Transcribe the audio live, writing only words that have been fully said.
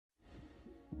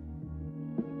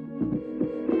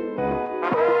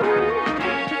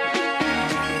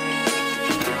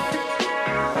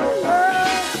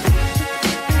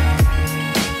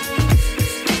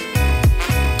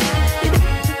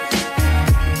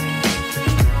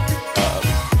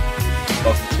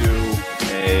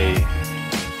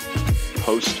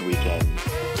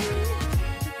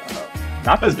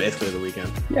That was basically the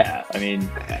weekend. Yeah, I mean,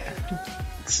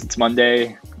 it's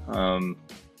Monday.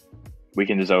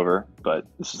 Weekend is over, but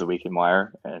this is the weekend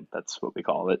wire, and that's what we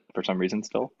call it for some reason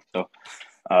still. So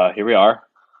here we are.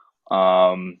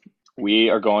 We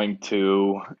are going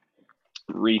to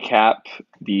recap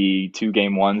the 2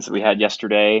 game ones that we had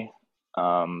yesterday,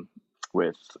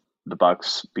 with the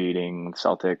Bucks beating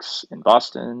Celtics in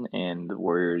Boston and the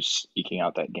Warriors eking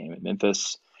out that game in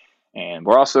Memphis. And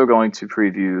we're also going to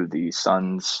preview the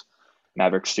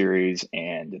Suns-Mavericks series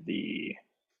and the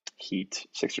Heat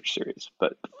Sixers series.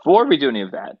 But before we do any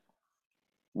of that,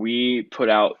 we put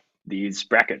out these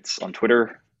brackets on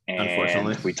Twitter, and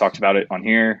Unfortunately, we talked about it on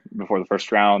here before the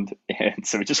first round. And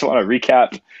so we just want to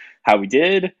recap how we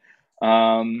did.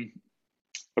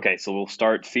 Okay, so we'll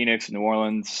start Phoenix, New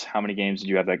Orleans. How many games did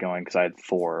you have that going? Because I had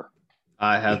 4.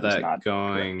 I had that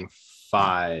going correct.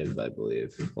 5, I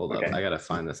believe. Hold up, I gotta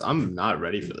find this. I'm not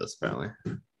ready for this. Apparently,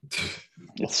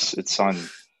 it's on.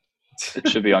 It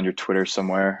should be on your Twitter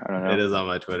somewhere. I don't know. It is on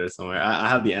my Twitter somewhere. I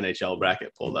have the NHL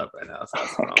bracket pulled up right now. So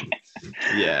that's the problem.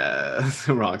 Yeah,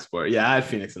 wrong sport. Yeah, I had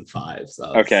Phoenix in 5.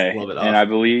 So okay, a little bit off. And I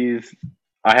believe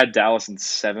I had Dallas in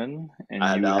 7, and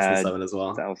I had Dallas in 7 as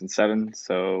well. Dallas in 7,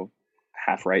 so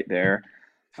half right there.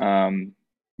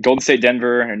 Golden State,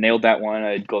 Denver, I nailed that one. I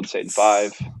had Golden State in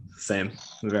 5. Same.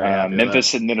 Very happy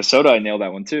Memphis and Minnesota, I nailed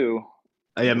that one too.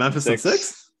 Oh yeah, Memphis in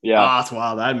 6. Yeah, oh, that's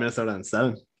wild. I had Minnesota in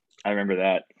 7. I remember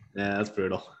that. Yeah, that's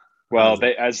brutal. Well,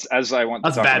 they as I want to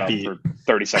talk about beat. for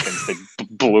 30 seconds, they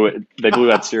blew it. They blew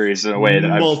that series in a way that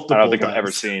I don't think I've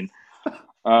ever seen.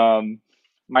 Miami,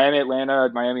 Atlanta,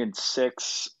 Miami in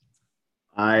 6.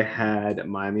 I had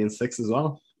Miami in 6 as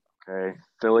well. Okay,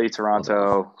 Philly,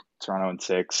 Toronto in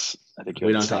 6. I think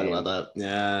we don't talk about that.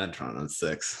 Yeah, Toronto in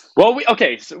 6. Well,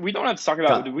 so we don't have to talk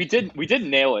about it. We did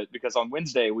nail it because on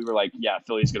Wednesday we were like, yeah,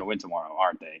 Philly's going to win tomorrow,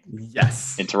 aren't they?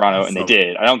 Yes. In Toronto, and they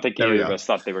did. I don't think either of us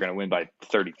thought they were going to win by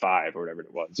 35 or whatever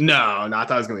it was. No, I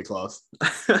thought it was going to be close. I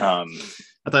thought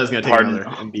it was going to take another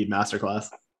Embiid masterclass.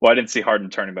 Well, I didn't see Harden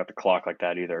turning back the clock like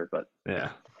that either, but yeah.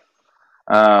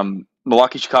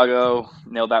 Milwaukee, Chicago,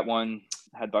 nailed that one.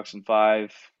 Had Bucks in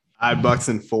 5. I had Bucks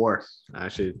in 4.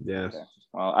 Actually, yeah. Okay.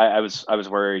 Well, I was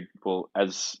worried. Well,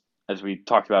 as we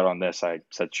talked about on this, I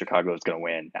said Chicago was going to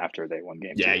win after they won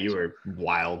game 2. Yeah, you were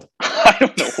wild. I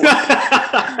don't know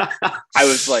why. I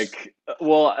was like,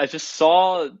 well, I just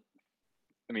saw.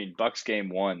 I mean, Bucks game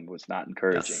 1 was not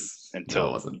encouraging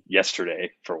until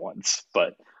yesterday for once,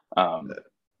 but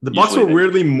the Bucks were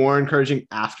weirdly more encouraging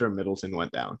after Middleton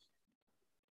went down.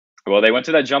 Well, they went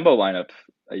to that jumbo lineup.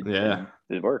 Yeah,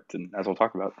 it worked, and as we'll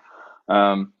talk about.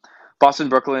 Boston,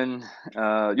 Brooklyn.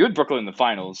 You had Brooklyn in the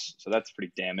finals, so that's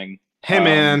pretty damning. Hey,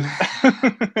 man.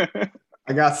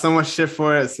 I got so much shit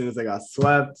for it as soon as I got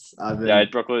swept. I had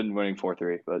Brooklyn winning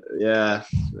 4-3, but yeah,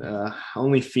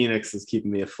 only Phoenix is keeping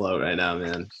me afloat right now,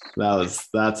 man. That's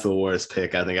the worst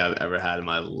pick I think I've ever had in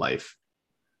my life,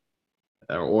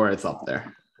 or it's up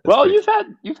there. Well, you've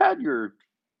had your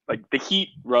the Heat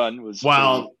run was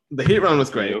the Heat run was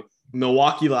great.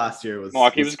 Milwaukee last year was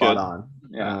spot good. On.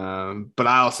 Yeah. But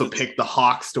I also picked the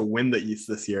Hawks to win the East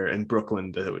this year and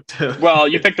Brooklyn to well,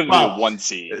 you picked them to be the 1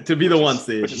 seed. To be the 1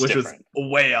 seed, which was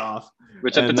way off.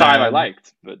 Which at the time I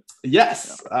liked. But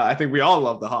yes, I think we all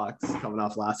love the Hawks coming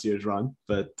off last year's run.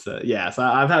 But so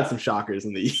I've had some shockers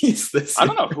in the East this year. I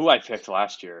don't know who I picked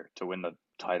last year to win the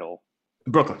title.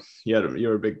 Brooklyn. You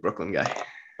were a big Brooklyn guy.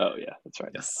 Oh yeah, that's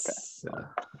right. Yes, okay.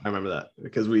 I remember that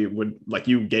because we would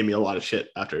you gave me a lot of shit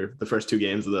after the first 2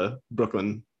 games of the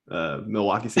Brooklyn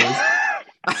Milwaukee series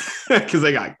because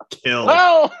they got killed.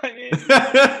 Well,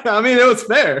 I mean, it was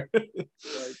fair. It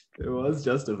was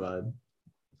justified.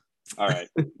 All right.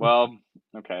 Well,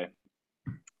 okay.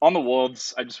 On the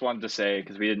Wolves, I just wanted to say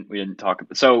because we didn't talk.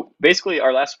 So basically,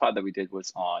 our last pod that we did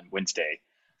was on Wednesday.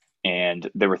 And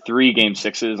there were 3 game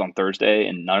 6s on Thursday,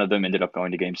 and none of them ended up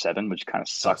going to game 7, which kind of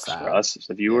sucks for us as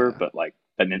a viewer. Yeah. But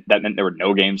that meant there were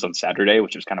no games on Saturday,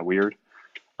 which was kind of weird.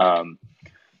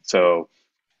 So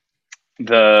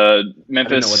the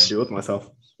Memphis. I didn't know what to do with myself.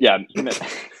 Yeah,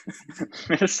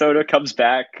 Minnesota comes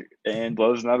back and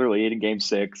blows another lead in game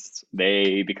 6.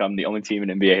 They become the only team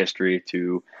in NBA history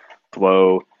to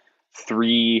blow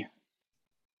 3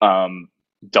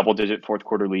 double-digit fourth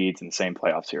quarter leads in the same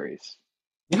playoff series.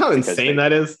 You know how insane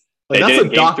that is? That's a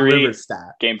Doc Rivers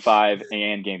stat. Game 5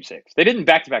 and game 6. They didn't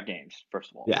back-to-back games, first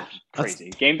of all. Yeah. Crazy.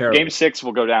 Game 6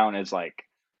 will go down as one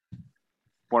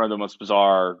of the most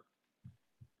bizarre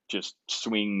just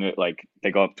swing,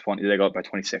 they go up by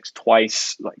 26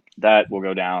 twice. That will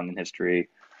go down in history.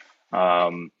 I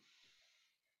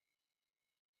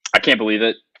can't believe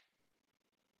it.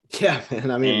 Yeah,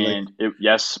 man. I mean, like, And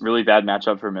yes, really bad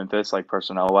matchup for Memphis, like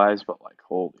personnel wise, but like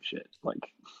holy shit, like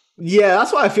yeah,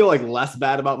 that's why I feel like less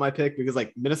bad about my pick because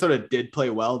like Minnesota did play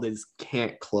well. They just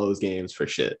can't close games for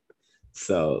shit.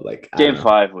 So like, I don't Game know.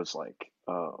 5 was like,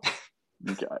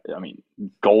 I mean,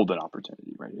 golden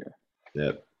opportunity right here.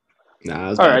 Yep. Nah, it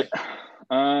was All bad.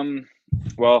 right.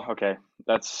 Well, okay.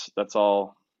 That's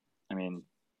all. I mean,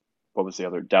 what was the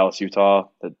other Dallas Utah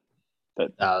that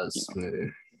That you was know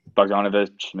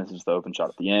Bogdanovich misses the open shot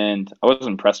at the end. I wasn't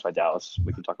impressed by Dallas.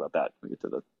 We can talk about that when we get to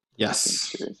the yes.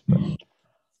 series. But,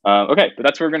 okay, but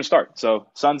that's where we're going to start. So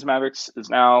Suns-Mavericks is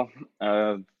now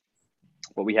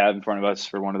what we have in front of us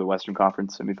for one of the Western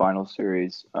Conference semifinal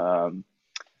series.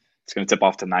 It's going to tip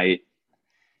off tonight,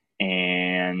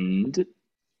 and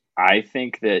I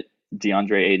think that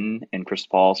DeAndre Ayton and Chris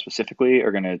Paul specifically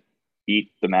are going to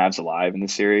eat the Mavs alive in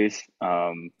this series.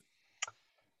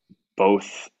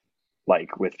 Both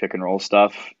like with pick and roll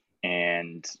stuff,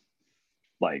 and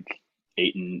like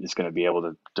Ayton is going to be able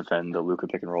to defend the Luka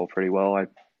pick and roll pretty well.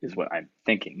 Is what I'm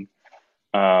thinking.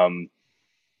 Like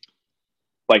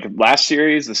last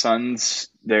series, the Suns,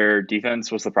 their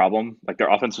defense was the problem. Like their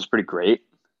offense was pretty great,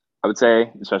 I would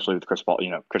say, especially with Chris Paul.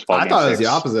 Chris Paul I game thought it was the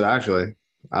 6. opposite, actually.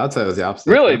 I would say it was the opposite.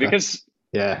 Really, Okay. because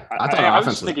Yeah, I thought I our was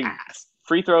offense just was thinking ass.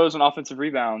 free throws and offensive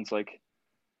rebounds, like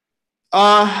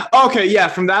Okay, yeah,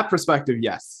 from that perspective,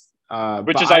 yes.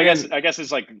 which But is I guess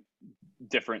is like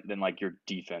different than like your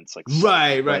defense, like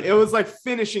right. but, It was like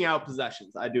finishing out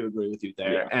possessions. I do agree with you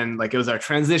there. yeah. And like it was our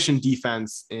transition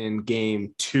defense in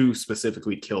game 2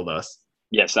 specifically killed us.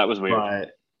 Yes, that was weird.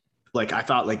 But like I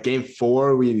thought like game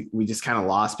 4 we just kind of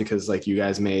lost because like you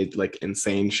guys made like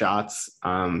insane shots.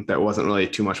 That wasn't really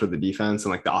too much with the defense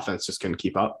and like the offense just couldn't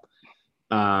keep up.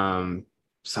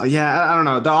 So yeah, I don't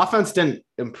know. The offense didn't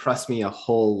impress me a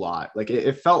whole lot. Like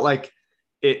it felt like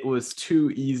it was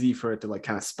too easy for it to like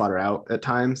kind of sputter out at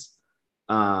times,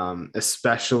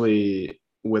 especially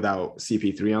without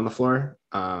CP3 on the floor.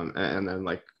 And then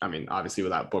like, I mean, obviously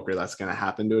without Booker, that's going to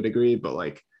happen to a degree, but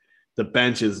like the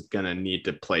bench is going to need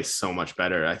to play so much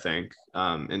better, I think,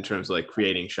 in terms of like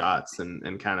creating shots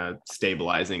and kind of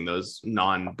stabilizing those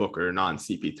non-Booker,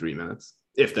 non-CP3 minutes,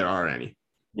 if there are any.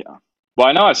 Yeah. Well,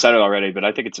 I know I said it already, but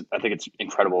I think it's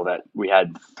incredible that we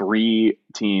had 3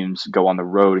 teams go on the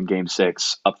road in Game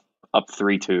 6 up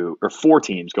 3-2, or 4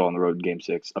 teams go on the road in Game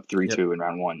 6 up 3-2 Yep. in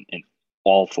round 1, and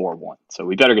all 4 won. So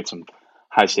we better get some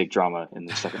high stake drama in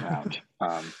the second round.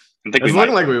 I think It's we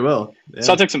looking might. like we will. Yeah.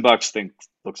 Celtics and Bucks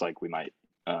looks like we might.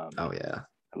 Oh yeah.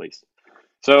 At least.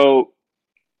 So,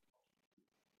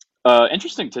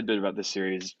 interesting tidbit about this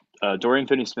series. Dorian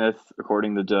Finney-Smith,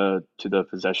 according to the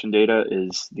possession data,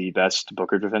 is the best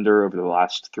Booker defender over the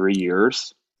last 3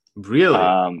 years.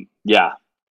 Really? Yeah.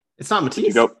 It's not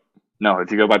Matisse.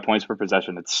 If you go by points per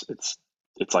possession, it's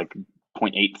like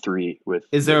 0.83 with.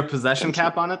 Is there a possession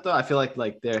cap on it though? I feel like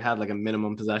they had like a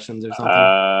minimum possessions or something.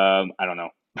 I don't know.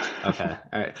 Okay.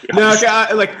 All right. No,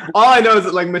 okay. Like all I know is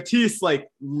that like Matisse like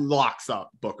locks up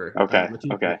Booker. Okay.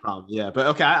 Matisse Okay. Yeah, but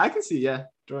okay, I can see. Yeah,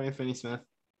 Dorian Finney-Smith.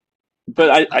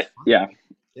 But Yeah.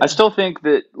 I still think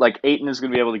that like Ayton's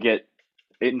going to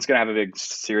have a big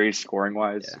series scoring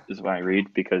wise, is what I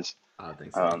read, because I don't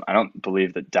think so. I don't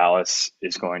believe that Dallas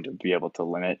is going to be able to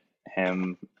limit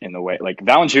him in the way like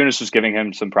Valanciunas was giving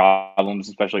him some problems,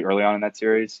 especially early on in that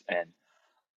series, and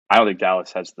I don't think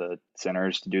Dallas has the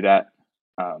centers to do that,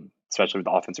 especially with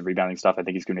the offensive rebounding stuff. I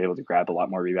think he's going to be able to grab a lot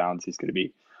more rebounds. He's going to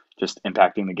be just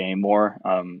impacting the game more.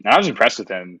 And I was impressed with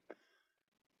him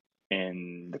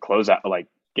in the closeout, like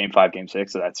Game 5, Game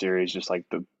 6 of that series, just like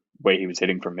the way he was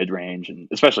hitting from mid range, and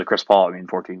especially Chris Paul. I mean,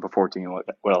 14 for 14.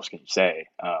 What else can you say?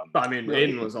 I mean, really,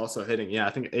 Ayton was also hitting. Yeah, I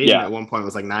think Ayton at one point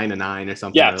was like 9-9 or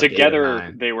something. Yeah, or together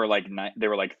like they were like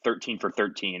 13 for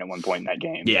 13 at one point in that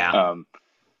game. Yeah.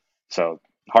 So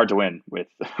hard to win with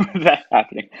that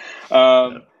happening.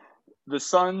 The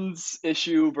Suns'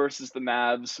 issue versus the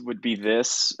Mavs would be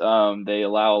this: they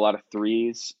allow a lot of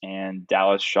threes, and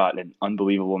Dallas shot an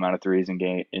unbelievable amount of threes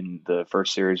in the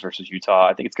first series versus Utah.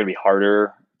 I think it's going to be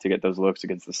harder to get those looks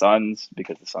against the Suns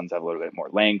because the Suns have a little bit more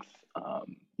length.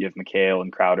 You have McHale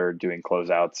and Crowder doing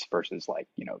closeouts versus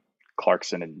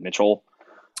Clarkson and Mitchell.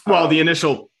 Well, the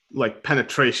initial like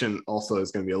penetration also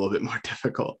is going to be a little bit more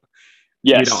difficult.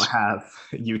 Yes. We don't have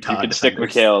Utah. You could defenders. stick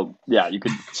McHale. Yeah, you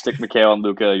could stick McHale and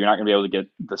Luka. You're not going to be able to get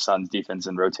the Suns defense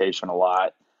in rotation a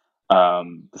lot.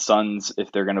 The Suns,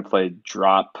 if they're going to play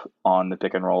drop on the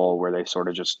pick and roll where they sort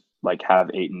of just like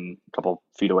have Ayton a couple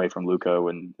feet away from Luka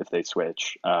when if they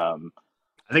switch. I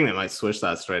think they might switch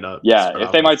that straight up. Yeah,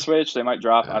 if they might switch, they might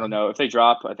drop. Yeah. I don't know. If they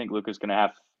drop, I think Luka's going to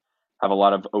have a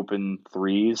lot of open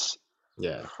threes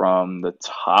Yeah. from the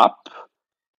top.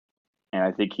 and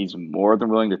I think he's more than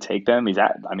willing to take them.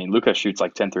 Luka shoots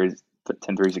like 10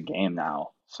 threes a game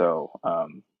now. So,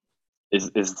 do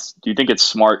you think it's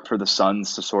smart for the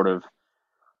Suns to sort of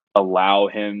allow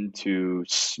him to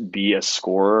be a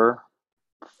scorer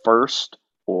first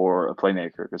or a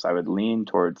playmaker? Because I would lean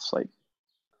towards like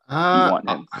you want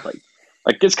him like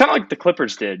it's kind of like the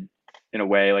Clippers did in a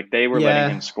way. Like they were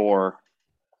letting him score,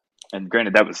 and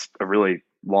granted that was a really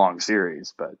long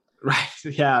series, but right,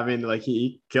 yeah. I mean, like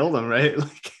he killed them, right?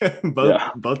 Like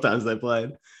both times they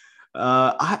played.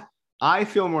 I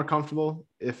feel more comfortable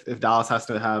if Dallas has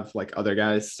to have like other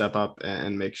guys step up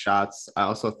and make shots. I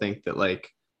also think that like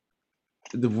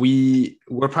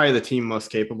we're probably the team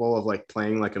most capable of like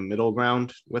playing like a middle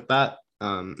ground with that,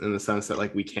 in the sense that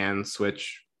like we can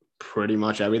switch pretty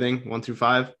much everything 1 through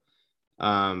 5,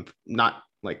 not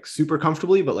like super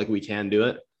comfortably, but like we can do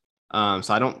it. So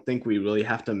I don't think we really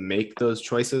have to make those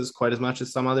choices quite as much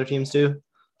as some other teams do.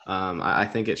 I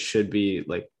think it should be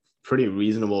like pretty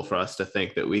reasonable for us to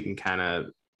think that we can kind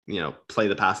of, play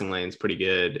the passing lanes pretty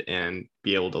good and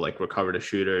be able to like recover to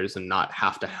shooters and not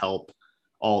have to help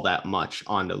all that much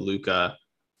onto Luka.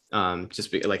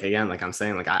 Just be like, again, like I'm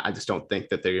saying, like I just don't think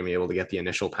that they're gonna be able to get the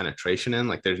initial penetration in.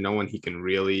 Like there's no one he can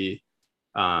really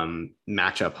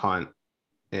match up Hunt,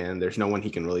 and there's no one he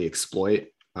can really exploit.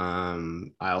 I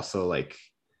also like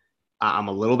I'm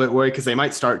a little bit worried because they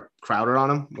might start Crowder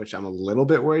on him, which I'm a little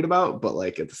bit worried about. But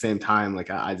like at the same time, like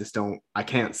I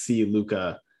can't see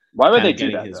Luka. Why would they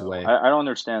do that? His way? I don't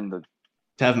understand to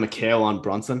have McHale on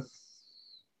Brunson.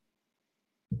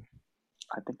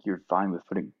 I think you're fine with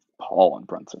putting Paul on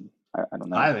Brunson. I don't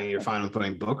know. I think you're fine with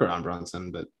putting Booker on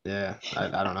Brunson, but yeah,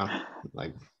 I don't know.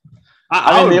 Like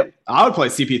I would play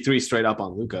CP3 straight up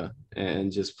on Luka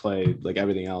and just play like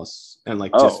everything else and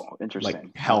like just interesting.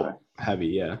 Like help heavy,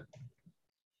 yeah.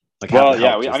 Like we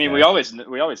always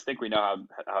think we know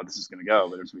how this is going to go,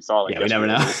 but as we saw, like we never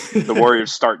know. The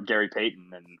Warriors start Gary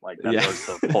Payton, and like that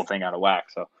throws the whole thing out of whack.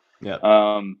 So yeah,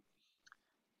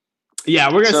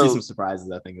 we're gonna see some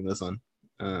surprises, I think, in this one.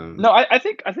 No, I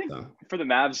think for the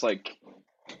Mavs, like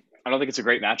I don't think it's a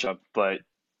great matchup, but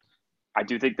I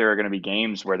do think there are going to be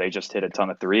games where they just hit a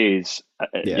ton of threes.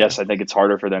 Yes, I think it's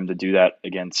harder for them to do that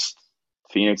against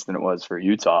Phoenix than it was for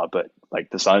Utah, but like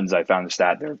the Suns, I found the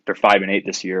stat they're 5-8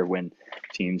 this year when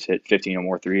teams hit 15 or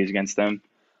more threes against them.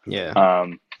 Yeah.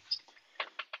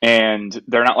 And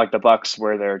they're not like the Bucks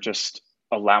where they're just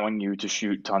allowing you to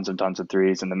shoot tons and tons of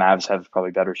threes, and the Mavs have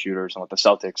probably better shooters than what the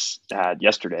Celtics had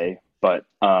yesterday. But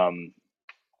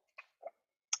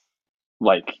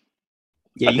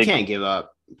you can't give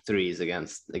up threes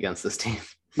against this team.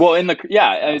 Well,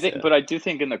 but I do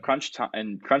think in the crunch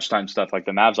time stuff, like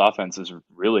the Mavs offense is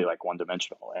really like one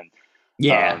dimensional, and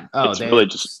it's really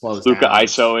just Luka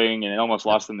ISOing, and it almost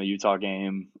lost them the Utah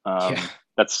game.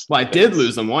 I did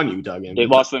lose them one Utah game. It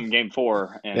lost them game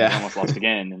 4, and they almost lost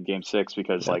again in game 6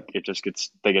 because like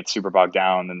they get super bogged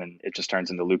down, and then it just turns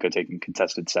into Luka taking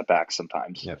contested setbacks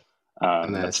sometimes. Yep.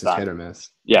 And then it's just hit or miss.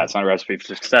 Yeah, it's not a recipe for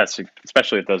success,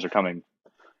 especially if those are coming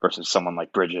versus someone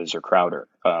like Bridges or Crowder.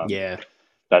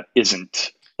 That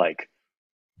isn't like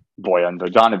Bojan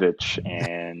Bogdanovic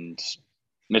and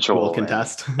Mitchell will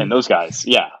contest and those guys.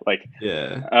 Yeah, like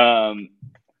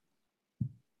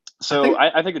So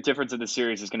I think the difference in this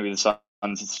series is going to be the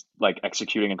Suns like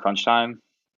executing in crunch time.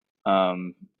 But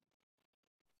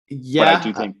I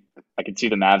do think I could see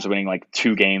the Mavs winning like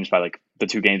 2 games by like the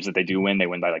 2 games that they do win, they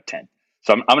win by like 10.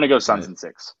 So I'm going to go Suns in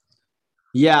 6.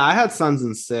 Yeah, I had Suns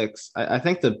in 6. I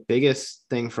think the biggest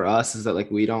thing for us is that like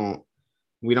we don't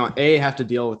have to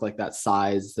deal with like that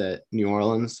size that New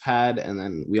Orleans had, and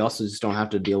then we also just don't have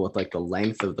to deal with like the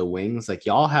length of the wings. Like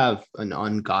y'all have an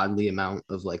ungodly amount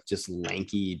of like just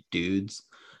lanky dudes.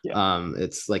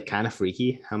 It's like kind of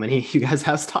freaky how many you guys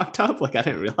have stocked up. Like I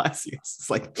didn't realize it's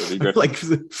like like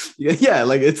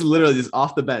it's literally just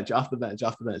off the bench,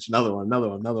 another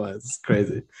one. It's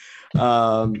crazy.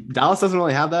 Dallas doesn't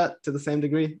really have that to the same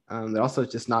degree. They're also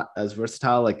just not as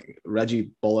versatile. Like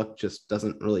Reggie Bullock just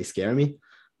doesn't really scare me.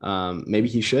 Maybe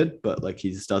he should, but like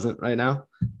he just doesn't right now.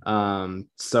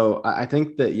 So I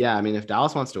think that, if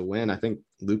Dallas wants to win, I think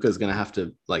Luka's going to have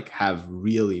to like have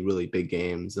really, really big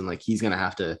games. And like, he's going to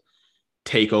have to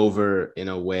take over in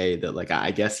a way that like, I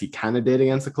guess he kind of did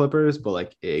against the Clippers, but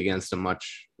like against a I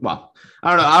don't know.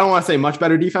 I don't want to say much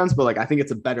better defense, but like, I think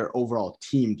it's a better overall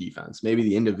team defense. Maybe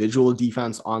the individual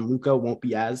defense on Luka won't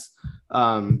be as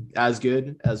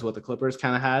good as what the Clippers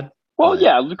kind of had. Well, but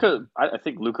yeah, Luka. I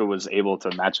think Luka was able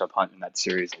to match up Hunt in that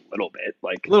series a little bit,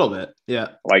 a little bit, yeah.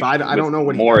 But I with don't know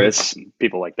what he does. Morris and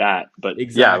people like that. But yeah,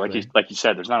 Exactly. like you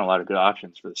said, there's not a lot of good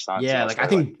options for the Suns Yeah, like I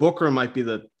elsewhere. Like think Booker might be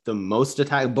the most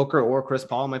attack. Booker or Chris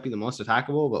Paul might be the most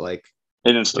attackable, but like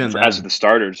and then even as for then, the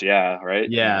starters, yeah, right. I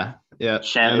mean, yeah, yeah.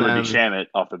 It And would be then Shamit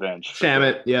off the bench for sure.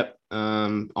 Shamit, yep.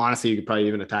 Honestly, you could probably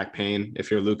even attack Payne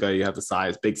if you're Luca. You have the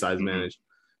size, big size Mm-hmm.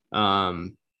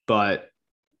 advantage. But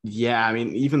yeah, I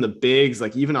mean, even the bigs,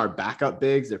 like even our backup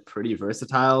bigs, they're pretty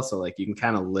versatile. So like you can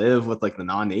kind of live with like the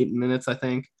non-8 minutes. I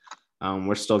think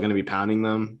we're still going to be pounding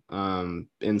them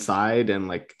inside, and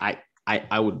like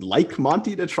I would like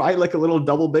Monty to try like a little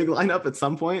double big lineup at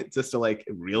some point just to like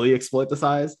really exploit the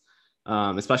size.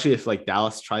 Especially if like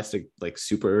Dallas tries to like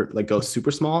go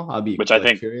super small. I'll be Which I like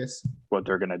think curious. what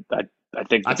they're gonna. I think I that's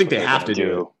think what they they're have gonna to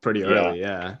do it do. pretty Yeah. early,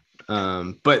 yeah.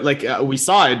 But like we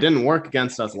saw, it didn't work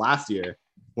against us last year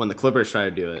when the Clippers tried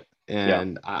to do it, Yeah.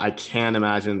 and I can't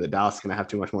imagine that Dallas is going to have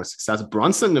too much more success.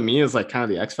 Brunson to me is like kind of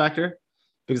the X factor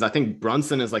because I think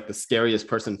Brunson is like the scariest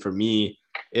person for me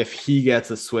if he gets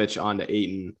a switch onto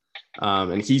Aiton,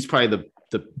 and he's probably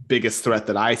the biggest threat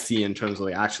that I see in terms of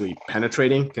like actually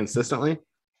penetrating consistently.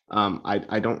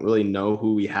 I don't really know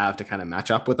who we have to kind of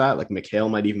match up with that. Like McHale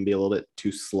might even be a little bit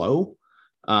too slow.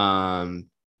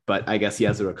 But I guess he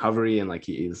has a recovery and like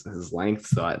he's his length.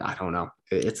 So I don't know.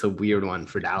 It's a weird one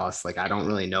for Dallas. Like I don't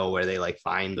really know where they like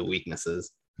find the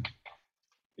weaknesses.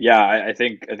 Yeah, I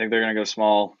think they're gonna go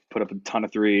small, put up a ton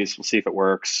of threes. We'll see if it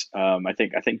works. I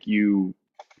think you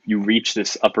reach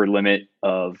this upper limit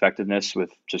of effectiveness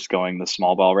with just going the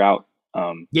small ball route.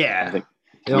 I Yeah. think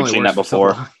It we've only seen works that for so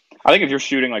before. long. I think if you're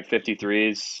shooting like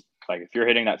 53s, like if you're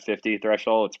hitting that 50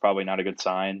 threshold, it's probably not a good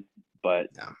sign. But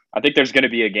Yeah. I think there's going to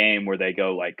be a game where they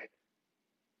go like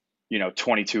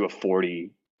 22 of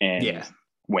 40 and Yeah.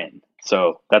 win.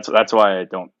 So that's why I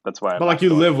don't. That's why I'm But like not you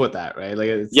going. live with that, right? Like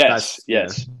it's Yes, that's yeah.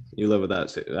 yes. You live with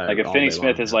that Like if all Finney day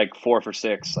Smith long. is Yeah. like 4 for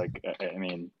 6, like I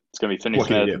mean, it's gonna be Finney What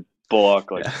can you Smith, do?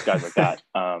 Bullock, like guys like Yeah.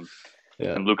 that.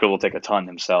 Yeah. And Luca will take a ton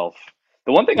himself.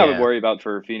 The one thing I would Yeah. worry about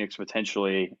for Phoenix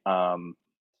potentially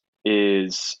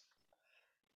is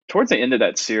towards the end of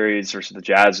that series versus the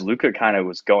Jazz, Luca kind of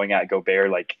was going at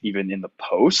Gobert like even in the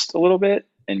post a little bit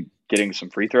and getting some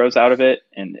free throws out of it.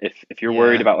 And if you're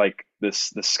worried Yeah. about like the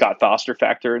Scott Foster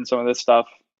factor and some of this stuff,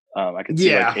 I could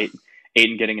see like Yeah.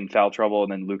 Aiden getting in foul trouble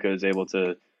and then Luca is able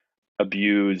to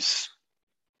abuse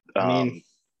I mean, um,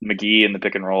 McGee in the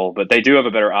pick and roll. But they do have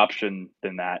a better option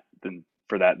than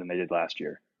they did last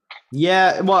year.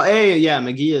 yeah, well, yeah,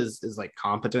 McGee is like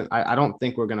competent. I don't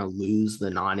think we're gonna lose the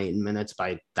non-8 minutes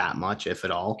by that much, if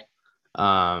at all.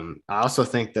 I also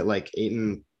think that like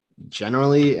Aiton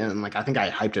generally, and like I think I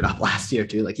hyped it up last year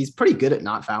too. Like he's pretty good at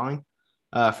not fouling,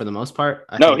 for the most part.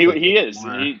 I No, think like he it's is,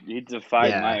 and more, he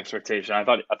defied my yeah. expectation. I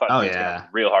thought Oh he was gonna have a yeah,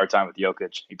 real hard time with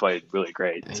Jokic. He played really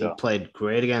great. and he So played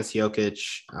great against Jokic.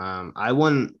 I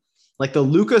wouldn't like the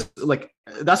Lucas, like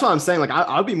that's what I'm saying. Like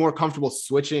I'd be more comfortable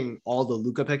switching all the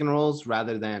Luca pick and rolls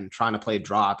rather than trying to play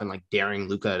drop and like daring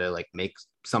Luca to like make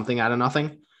something out of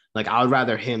nothing. Like I would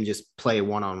rather him just play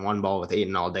one-on-one ball with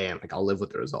Aiden all day and like I'll live with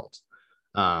the results.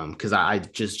 Because I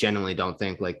just genuinely don't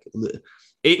think like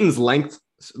Aiton's length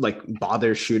like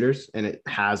bothers shooters, and it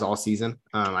has all season.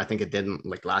 I think it didn't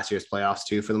like last year's playoffs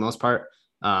too for the most part.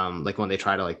 Like when they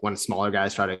try to like when smaller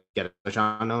guys try to get a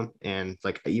shot on him, and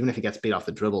like even if he gets beat off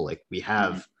the dribble, like we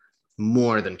have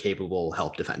more than capable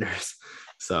help defenders.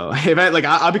 So if I like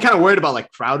I'll be kind of worried about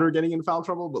like Crowder getting in foul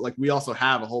trouble, but like we also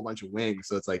have a whole bunch of wings,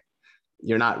 so it's like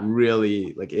you're not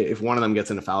really like if one of them gets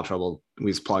into foul trouble,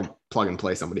 we just plug and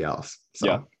play somebody else. So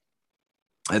yeah,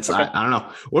 it's okay. I don't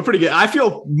know. We're pretty good. I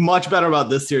feel much better about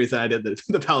this series than I did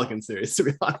the Pelican series, to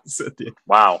be honest with you.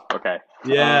 Wow. Okay.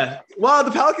 Yeah. Well,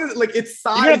 the Pelicans, like it's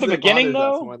size. Even at the that beginning,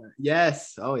 bothers us though. more than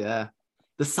yes. Oh yeah.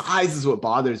 The size is what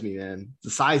bothers me, man.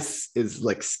 The size is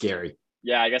like scary.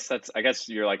 Yeah, I guess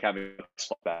you're like having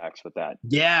flashbacks with that.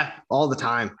 Yeah, all the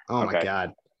time. Oh my Okay.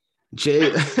 god.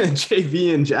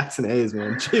 JV and Jackson A's,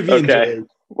 man. JV and Okay. J.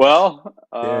 Well,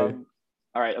 Yeah.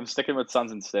 all right. I'm sticking with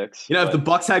Suns and 6. You know, if the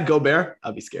Bucks had Gobert,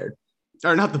 I'd be scared.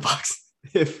 Or not the Bucks.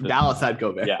 If Dallas had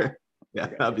Gobert, yeah,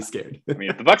 okay, I'd be scared. I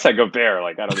mean, if the Bucks had Gobert,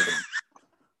 like I don't even.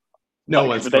 No like,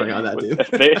 one's scoring on that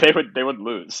team. They would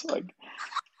lose. Like,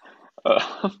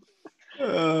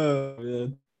 oh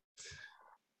man,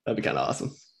 that'd be kind of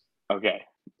awesome. Okay,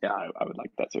 yeah, I would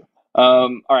like that too.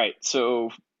 All right, so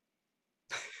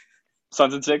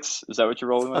Suns and 6. Is that what you're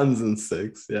rolling with? Suns and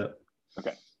 6. Yeah.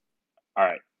 Okay. All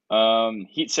right.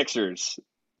 Heat Sixers.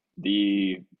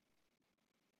 The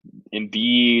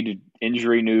Embiid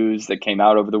injury news that came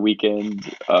out over the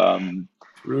weekend.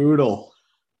 Brutal.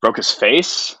 Broke his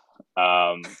face.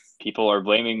 People are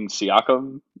blaming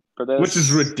Siakam for this, which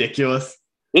is ridiculous.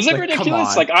 Is it Like,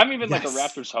 ridiculous? Like, I'm even yes. like a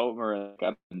Raptors homer.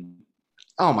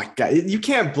 Oh my God. You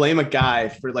can't blame a guy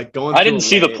for like going I through didn't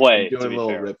see the play, doing to a be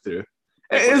little fair. rip through.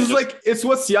 It's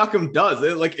what Siakam does.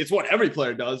 It's what every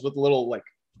player does with a little like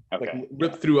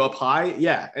rip through up high.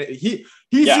 Yeah. He's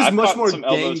just I've much more some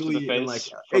elbows to the gangly face and like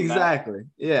from exactly. That.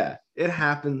 Yeah. It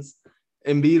happens.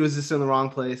 Embiid was just in the wrong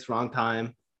place, wrong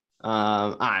time. It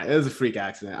was a freak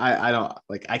accident.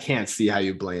 I can't see how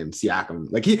you blame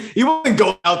Siakam. Like he wouldn't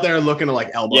go out there looking to like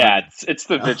elbow. Yeah, it's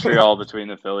the vitriol between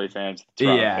the Philly fans, and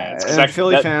Toronto fans. And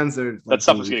Philly fans are like, that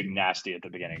stuff was getting nasty at the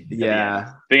beginning.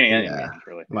 Beginning and end,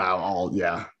 really. Wow.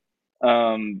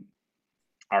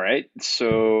 All right.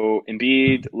 So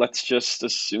Embiid, let's just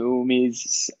assume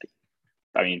he's.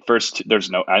 I mean, I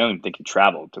don't even think he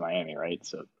traveled to Miami, right?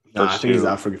 So I think he's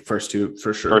out for first two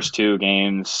for sure. First two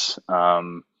games.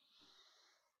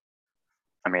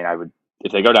 I mean,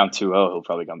 if they go down 2-0, he'll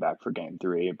probably come back for game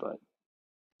 3, but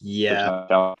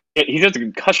yeah, he has a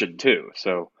concussion too.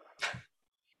 So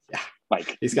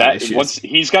like he's got issues.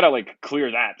 He's got to like clear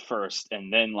that first,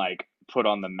 and then like put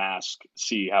on the mask,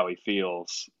 see how he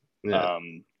feels. Yeah.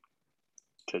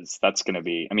 Because that's going to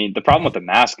be. I mean, the problem with the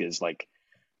mask is like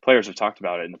players have talked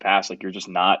about it in the past. Like you're just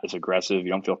not as aggressive. You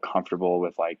don't feel comfortable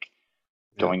with like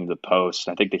going to the post.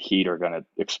 I think the Heat are going to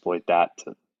exploit that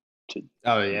to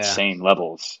insane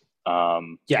levels. I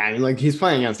mean, like he's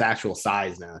playing against actual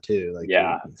size now too. Like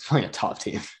he's playing a top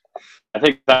team. I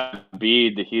think that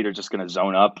the Heat are just going to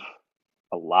zone up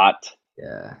a lot.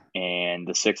 Yeah. And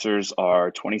the Sixers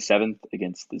are 27th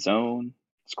against the zone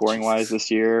scoring wise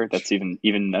this year. That's even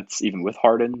with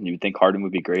Harden. You would think Harden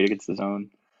would be great against the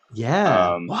zone.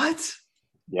 Yeah. What?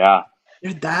 Yeah.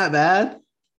 They're that bad.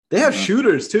 They have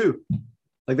shooters too.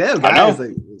 Like they have guys.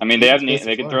 I mean,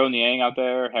 they can throw Niang out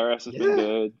there. Harris has been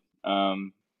good.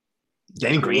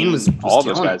 Danny Green was all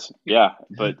those guys. Yeah,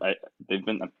 but they've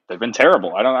been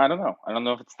terrible. I don't know. I don't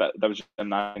know if it's that was just them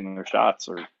not hitting their shots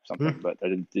or something. But I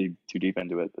didn't dig too deep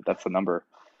into it. But that's the number.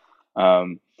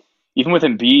 Even with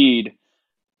Embiid,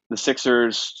 the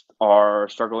Sixers are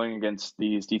struggling against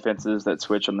these defenses that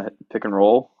switch on the pick and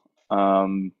roll,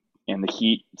 and the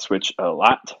Heat switch a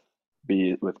lot.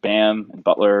 Be with Bam and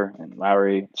Butler and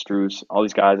Lowry, Strus, all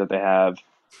these guys that they have.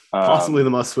 Possibly the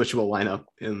most switchable lineup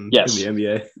in the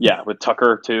NBA. Yeah, with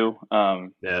Tucker too.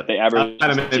 They average.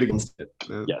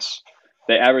 Yes,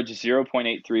 they average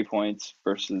 0.83 points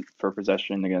per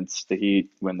possession against the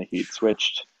Heat when the Heat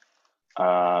switched,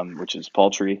 which is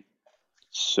paltry.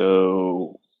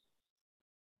 So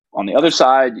on the other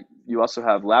side, you also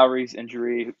have Lowry's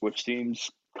injury, which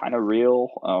seems kind of real.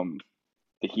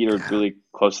 The Heat are really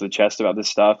close to the chest about this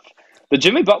stuff. The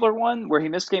Jimmy Butler one, where he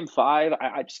missed game 5,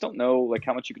 I just don't know like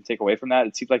how much you can take away from that.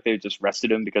 It seems like they just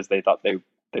rested him because they thought they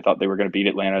were going to beat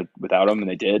Atlanta without him, and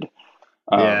they did.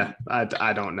 I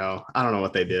don't know. I don't know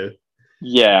what they do.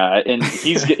 Yeah, and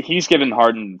he's given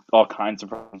Harden all kinds of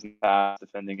problems in the past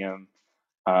defending him.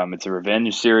 It's a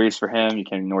revenge series for him. You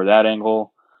can't ignore that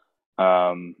angle.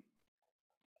 The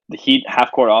Heat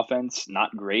half-court offense,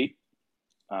 not great.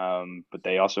 But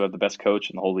they also have the best coach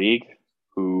in the whole league.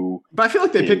 But I feel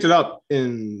like they picked it up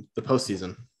in the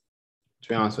postseason, to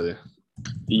be honest with you.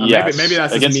 Yes, maybe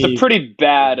that's against the pretty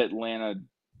bad Atlanta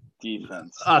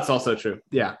defense. That's also true.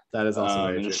 Yeah, that is also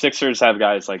very true. The Sixers have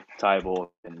guys like Tybull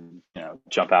and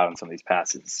jump out on some of these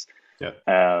passes. Yeah.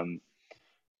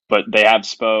 But they have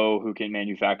Spo who can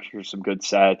manufacture some good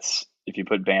sets. If you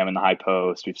put Bam in the high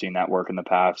post, we've seen that work in the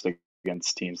past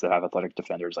against teams that have athletic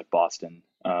defenders like Boston.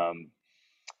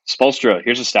 Spoelstra,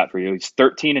 here's a stat for you. He's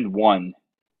 13-1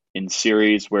 in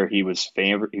series where he was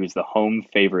the home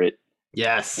favorite.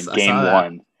 Yes, in game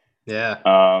 1.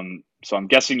 Yeah. So I'm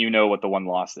guessing you know what the one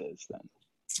loss is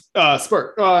then.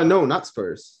 Spurs. No, not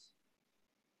Spurs.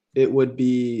 It would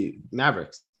be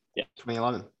Mavericks. Yeah.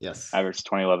 2011. Yes. Mavericks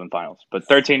 2011 finals. But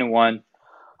 13-1.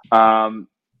 I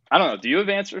don't know. Do you have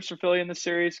answers for Philly in this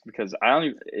series? Because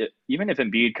even if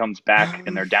Embiid comes back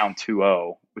and they're down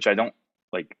 2-0, which I don't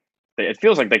like, it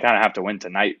feels like they kind of have to win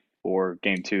tonight or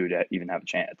game 2 to even have a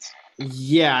chance.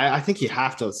 Yeah, I think you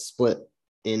have to split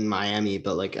in Miami,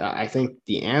 but like I think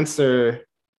the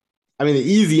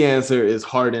easy answer is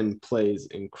Harden plays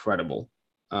incredible,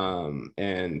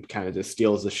 and kind of just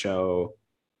steals the show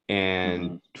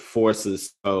and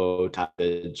forces Spo to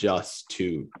adjust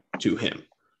to him.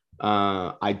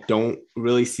 I don't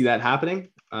really see that happening.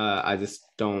 I just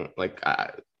don't like.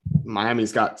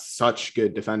 Miami's got such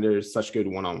good defenders, such good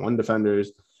one-on-one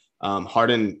defenders.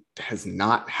 Harden has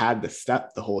not had the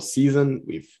step the whole season.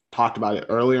 We've talked about it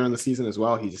earlier in the season as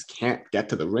well. He just can't get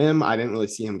to the rim. I didn't really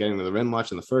see him getting to the rim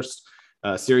much in the first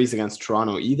series against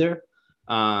Toronto either.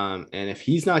 And if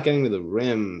he's not getting to the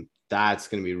rim, that's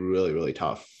going to be really, really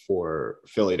tough for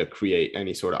Philly to create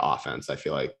any sort of offense. I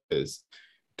feel like is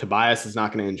Tobias is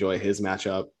not going to enjoy his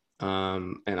matchup.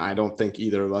 And I don't think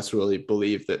either of us really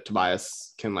believe that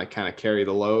Tobias can like kind of carry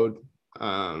the load.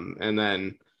 And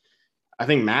then I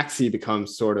think Maxey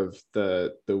becomes sort of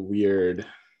the weird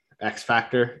X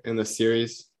factor in this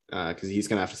series because he's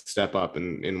going to have to step up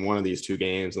in one of these two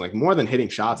games. And like more than hitting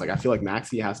shots, like I feel like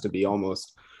Maxey has to be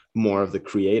almost more of the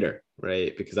creator,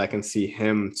 right? Because I can see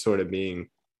him sort of being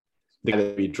the guy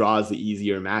that he draws the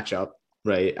easier matchup,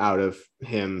 right, out of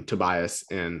him, Tobias,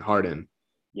 and Harden.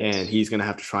 Yes. And he's going to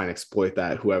have to try and exploit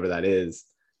that, whoever that is.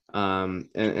 And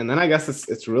then I guess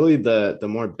it's really the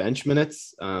more bench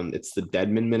minutes. It's the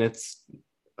Dedmon minutes.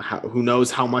 Who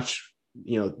knows how much,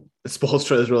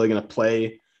 Spoelstra is really going to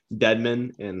play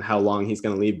Dedmon and how long he's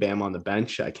going to leave Bam on the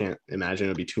bench. I can't imagine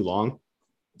it'll be too long,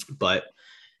 but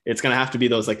it's going to have to be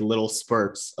those like little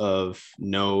spurts of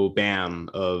no Bam,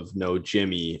 of no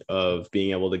Jimmy, of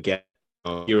being able to get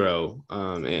Hero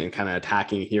and kind of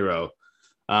attacking Hero.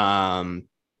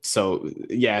 So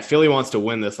yeah, if Philly wants to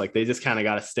win this, like they just kind of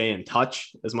got to stay in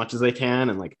touch as much as they can.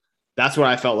 And like, that's where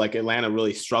I felt like Atlanta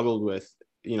really struggled with,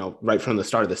 right from the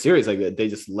start of the series. Like they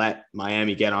just let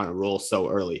Miami get on a roll so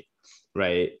early.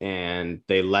 Right. And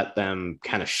they let them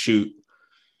kind of shoot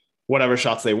whatever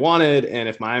shots they wanted. And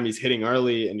if Miami's hitting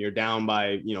early and you're down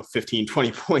by, 15,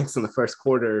 20 points in the first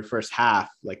quarter, first half,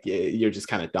 like you're just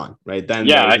kind of done. Right. Then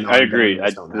yeah, I agree.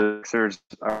 The Sixers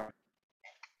are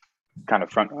kind of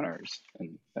front runners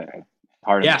and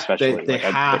Harden especially. They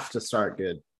have to start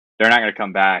good. They're not going to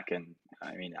come back. And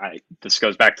I mean, this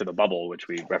goes back to the bubble, which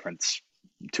we reference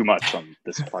too much on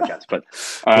this podcast, but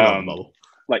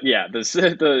like, yeah,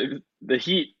 the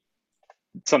Heat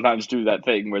sometimes do that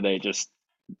thing where they just,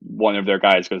 one of their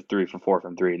guys goes 3 for 4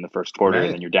 from 3 in the first quarter, right.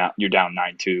 And then you're down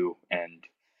 9-2 and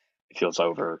it feels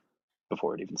over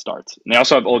before it even starts. And they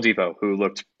also have Oladipo, who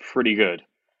looked pretty good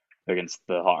against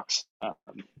the Hawks.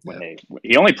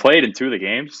 He only played in 2 of the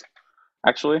games,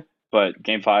 actually, but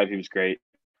game 5 he was great.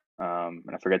 And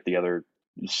I forget the other.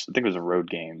 I think it was a road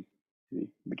game.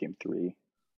 The game 3.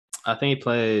 I think he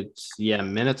played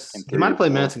minutes. He might have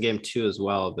played minutes in game 2 as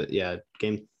well, but yeah,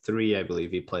 game 3 I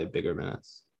believe he played bigger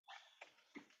minutes.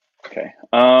 Okay.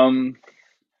 All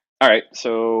right.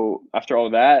 So after all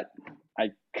of that,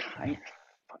 if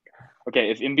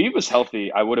Embiid was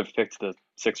healthy, I would have picked the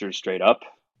Sixers straight up.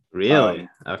 Really?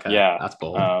 Okay. Yeah. That's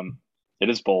bold. It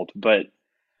is bold, but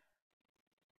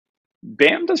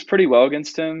Bam does pretty well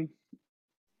against him.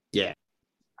 Yeah.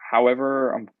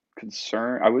 However, I'm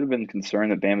concerned. I would have been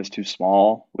concerned that Bam is too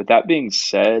small. With that being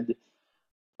said,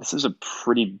 this is a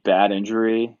pretty bad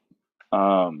injury.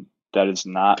 That is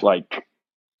not like,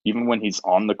 even when he's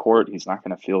on the court, he's not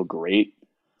going to feel great.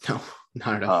 No,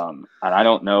 not at all. And I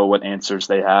don't know what answers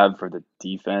they have for the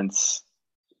defense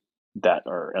that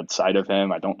are outside of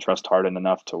him. I don't trust Harden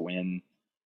enough to win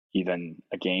even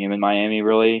a game in Miami,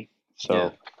 really. So yeah.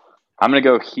 I'm going to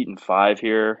go Heat in 5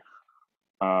 here.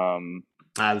 The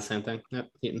same thing. Yep,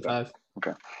 Heat in 5.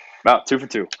 Okay. About 2 for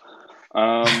 2.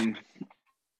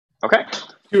 Okay.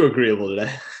 Too agreeable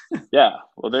today. Yeah.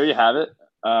 Well, there you have it.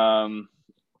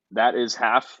 That is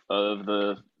half of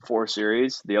the 4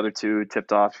 series. The other 2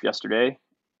 tipped off yesterday.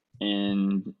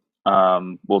 And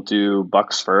we'll do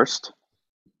Bucks first.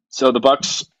 So the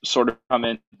Bucks sort of come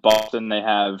in Boston. They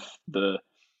have the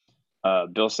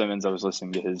Bill Simmons. I was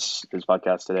listening to his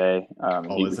podcast today.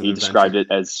 He described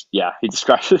it as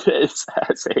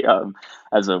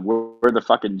as a we're the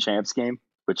fucking champs game,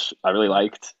 which I really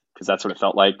liked because that's what it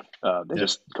felt like. They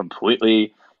just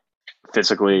completely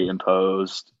physically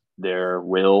imposed their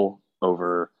will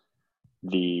over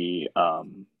the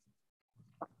Boston,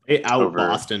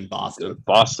 over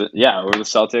the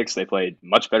Celtics. They played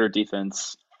much better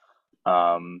defense.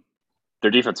 Their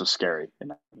defense was scary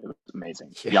and it was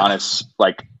amazing. Yeah.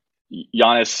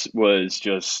 Giannis was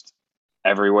just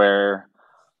everywhere.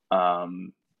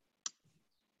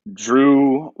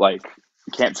 Drew,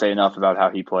 can't say enough about how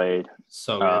he played.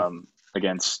 So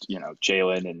against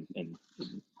Jalen and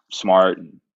Smart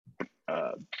and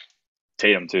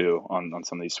Tatum too on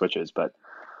some of these switches, but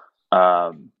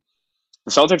the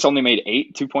Celtics only made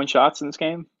 8 2-point shots in this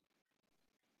game.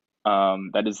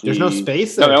 There's no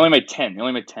space there. No, they only made 10. They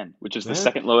only made 10, which is the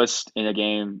second lowest in a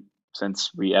game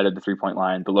since we added the 3-point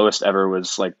line. The lowest ever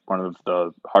was one of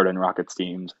the Harden Rockets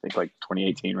teams. I think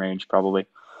 2018 range probably.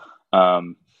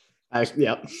 Sounds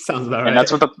about right. And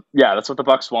that's what the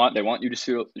Bucks want. They want you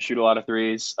to shoot a lot of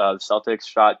threes. The Celtics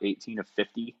shot 18 of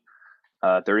 50,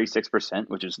 36%,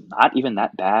 which is not even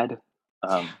that bad.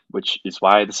 Which is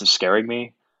why this is scaring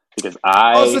me. Because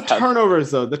Oh, it's the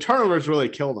turnovers though. The turnovers really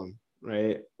killed them,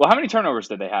 right? Well, how many turnovers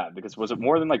did they have? Because was it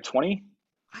more than like 20?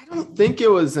 I don't think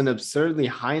it was an absurdly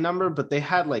high number, but they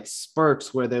had like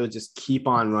spurts where they would just keep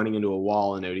on running into a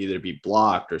wall and it would either be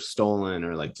blocked or stolen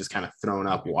or like just kind of thrown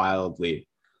up wildly.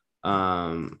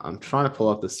 I'm trying to pull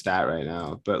up the stat right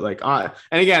now, but like, and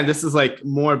again, this is like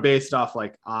more based off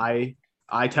like eye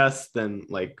tests than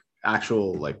like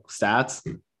actual like stats,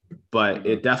 but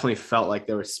it definitely felt like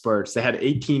there were spurts. They had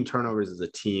 18 turnovers as a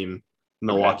team.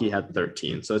 Milwaukee had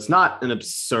 13. So it's not an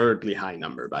absurdly high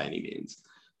number by any means.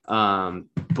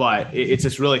 But it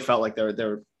just really felt like there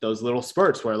were those little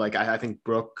spurts where like I think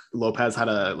Brook Lopez had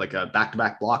a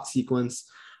back-to-back block sequence.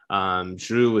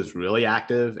 Drew was really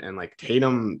active, and like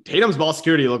Tatum's ball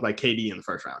security looked like KD in the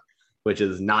first round, which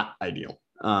is not ideal.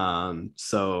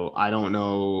 So I don't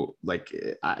know, like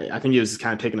I think he was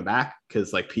kind of taken aback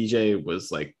because like PJ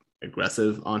was like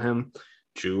aggressive on him,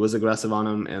 Drew was aggressive on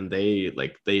him, and they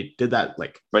did that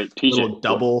like PJ little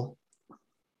double.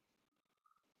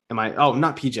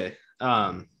 Not PJ.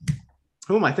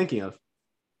 Who am I thinking of?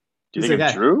 Do you think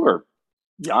of Drew or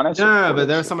Giannis? No, but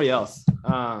there's somebody else.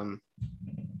 Am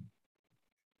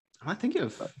I thinking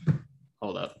of?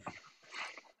 Hold up.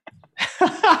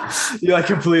 You like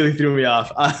completely threw me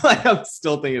off. I'm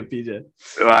still thinking of PJ.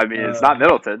 Well, I mean, it's not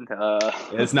Middleton.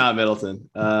 It's not Middleton.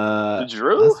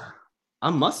 Drew? I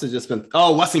must have just been.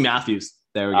 Oh, Wesley Matthews.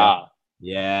 There we go.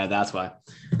 Yeah, that's why.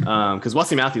 Because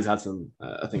Wesley Matthews had some,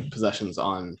 I think, possessions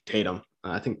on Tatum.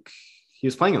 I think he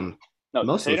was playing him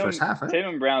most of the first half, right?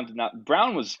 Tatum and Brown did not.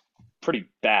 Brown was pretty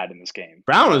bad in this game.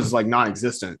 Brown was like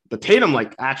non-existent, but Tatum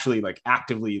like actually like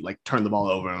actively like turned the ball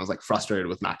over and was like frustrated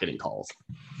with not getting calls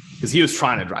because he was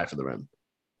trying to drive for the rim.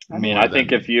 I mean, I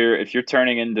think if you're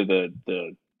turning into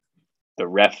the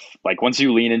ref, like once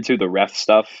you lean into the ref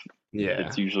stuff,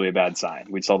 it's usually a bad sign.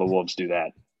 We saw the Wolves do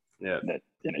that. Yeah,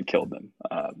 and it killed them.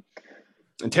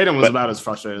 And Tatum was about as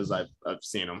frustrated as I've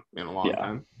seen him in a long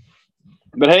time.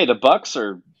 But hey, the Bucks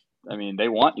they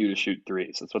want you to shoot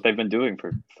threes. That's what they've been doing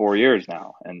for 4 years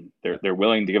now, and they're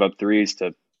willing to give up threes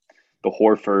to the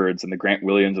Horfords and the Grant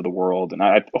Williams of the world. And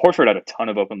Horford had a ton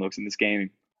of open looks in this game.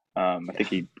 I think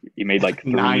he made like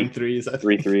 9 threes,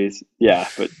 3 threes. Yeah,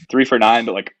 but 3 for 9.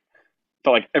 But like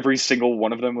felt like every single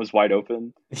one of them was wide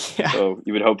open. Yeah. So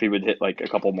you would hope he would hit like a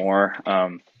couple more.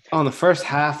 On the first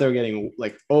half, they were getting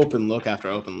like open look after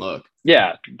open look.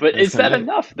 Yeah, but is that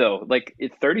enough though? Like,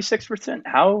 it's 36%.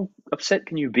 How upset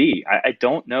can you be? I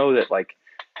don't know that like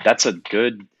that's a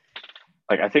good.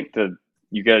 Like, I think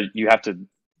you have to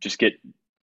just get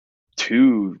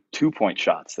two 2-point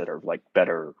shots that are like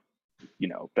better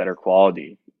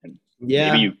quality. And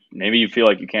maybe you feel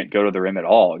like you can't go to the rim at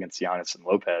all against Giannis and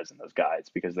Lopez and those guys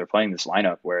because they're playing this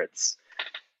lineup where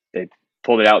they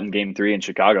pulled it out in game 3 in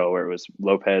Chicago where it was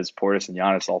Lopez, Portis, and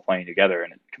Giannis all playing together,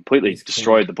 and it completely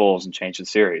destroyed the Bulls and changed the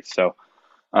series. So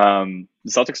the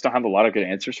Celtics don't have a lot of good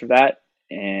answers for that.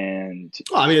 And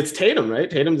it's Tatum, right?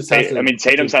 Tatum just has to.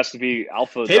 Tatum has to be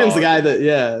alpha. Tatum's the guy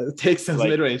that takes those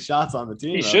mid-range shots on the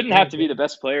team. He shouldn't have to be the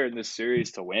best player in this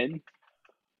series to win,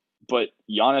 but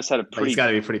Giannis had he's got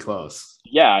to be pretty close.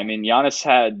 Yeah, Giannis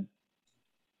had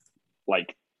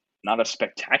like not a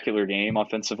spectacular game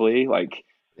offensively, like.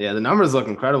 Yeah, the numbers look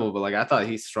incredible, but like I thought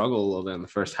he struggled a little bit in the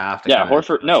first half.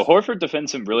 Horford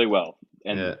defends him really well,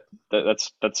 and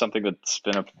that's something that's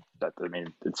been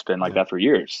it's been like that for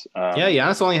years.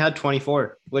 Giannis only had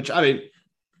 24, which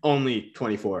only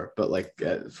 24, but like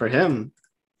for him,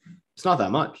 it's not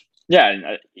that much. Yeah,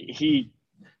 and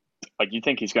you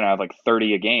think he's going to have like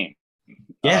 30 a game.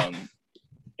 Yeah,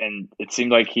 and it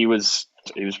seemed like he was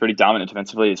pretty dominant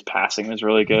defensively. His passing was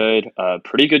really good.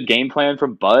 Pretty good game plan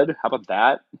from Bud. How about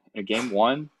that in game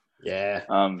 1? Yeah.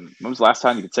 When was the last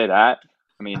time you could say that?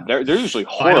 They're usually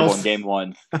horrible in game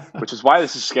 1, which is why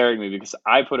this is scaring me because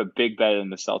I put a big bet on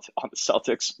the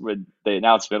Celtics when they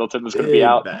announced Middleton was going to be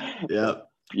out. Yep.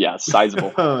 Yeah,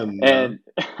 sizable. Oh, no. And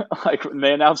like when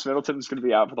they announced Middleton was going to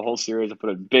be out for the whole series, I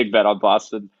put a big bet on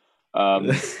Boston.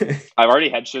 I've already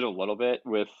hedged it a little bit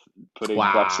with putting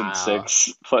Bucks in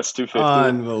 6 plus 250.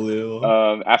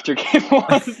 Unbelievable. After game 1,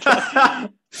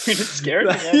 it scared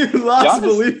me. Man. You lost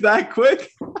belief that quick.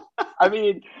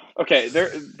 Okay.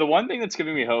 The one thing that's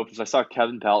giving me hope is I saw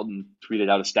Kevin Pelton tweeted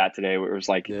out a stat today where it was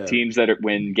like teams that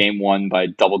win game 1 by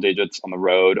double digits on the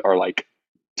road are like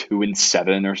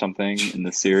 2-7 or something in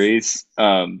the series.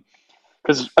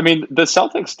 Because the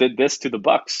Celtics did this to the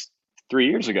Bucks 3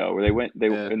 years ago where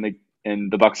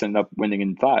and the Bucks ended up winning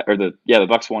in 5, or the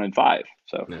Bucks won in 5.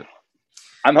 So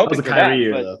I'm hoping for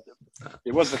that.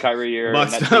 It was the Kyrie year.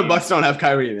 Bucks, and that team, Bucks don't have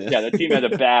Kyrie, man. Yeah, the team had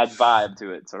a bad vibe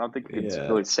to it, so I don't think you can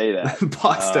really say that.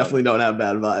 Bucks definitely don't have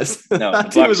bad vibes. No,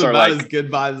 that team was about as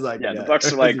good vibes as I can get. The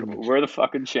Bucks are like, we're the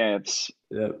fucking champs,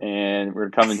 and we're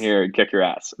coming here and kick your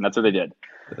ass, and that's what they did.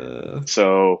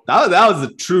 So that was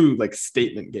a true like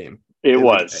statement game. It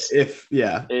was.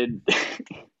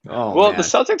 Well, the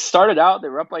Celtics started out. They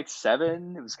were up like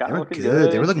 7. It was kind of looking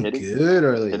good. They were looking good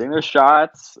early, hitting their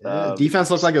shots.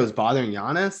 Defense looked like it was bothering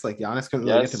Giannis. Like Giannis couldn't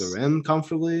really get to the rim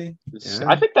comfortably.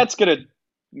 I think that's gonna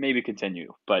maybe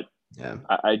continue, but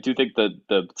I do think the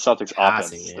Celtics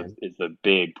offense is the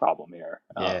big problem here.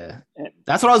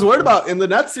 That's what I was worried about in the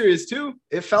Nets series too.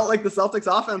 It felt like the Celtics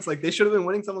offense, like they should have been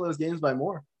winning some of those games by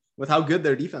more with how good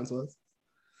their defense was.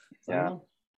 So,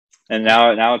 and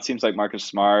now it seems like Marcus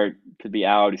Smart could be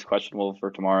out. He's questionable for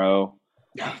tomorrow.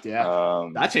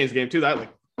 That changed the game too. That like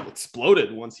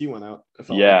exploded once he went out.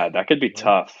 That could be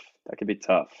tough.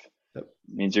 Yep.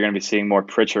 Means you're going to be seeing more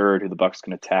Pritchard, who the Bucks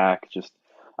can attack. Just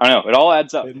I don't know. It all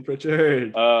adds up.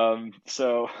 Pritchard.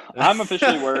 So I'm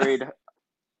officially worried.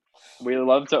 We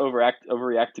love to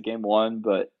overreact to game 1,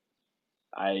 but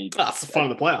that's the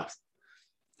fun of the playoffs.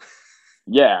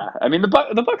 Yeah, I mean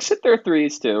the Bucks hit their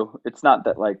threes too. It's not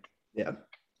that like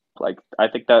I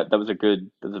think that was a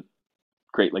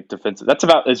great like defensive. That's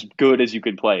about as good as you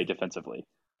could play defensively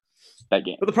that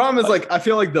game. But the problem is like I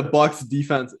feel like the Bucks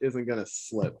defense isn't gonna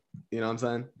slip. You know what I'm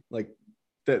saying? Like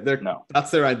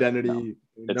that's their identity.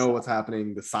 They know what's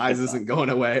happening. The size isn't going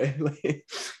away.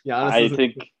 I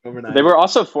think they were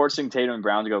also forcing Tatum and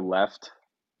Brown to go left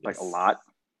like a lot.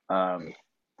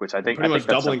 Which I think pretty much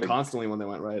doubling constantly when they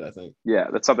went right. I think. Yeah,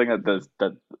 that's something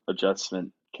that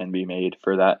adjustment can be made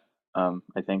for that.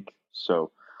 I think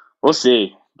so. We'll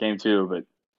see game 2, but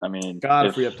I mean,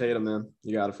 gotta free up Tatum, man.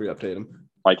 You gotta free up Tatum.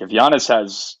 Like if Giannis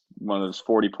has one of those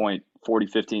 40,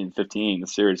 15, 15, the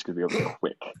series could be over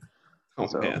quick.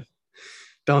 Man,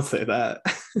 don't say that.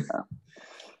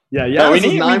 Giannis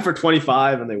was 9 for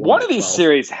 25, and they won. One of these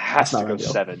series has to go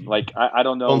 7. Like I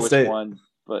don't know which one,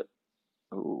 but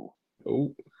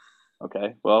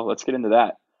okay, well, let's get into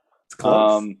that. It's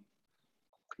close.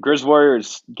 Grizz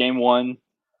Warriors game 1.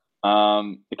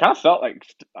 It kind of felt like,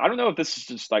 I don't know if this is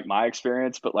just like my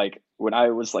experience, but like when I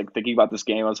was like thinking about this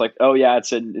game, I was like, oh yeah,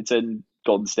 it's in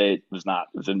Golden State. It was not.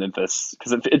 It was in Memphis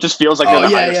because it just feels like they're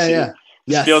the higher seed.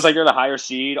 It feels like they're the higher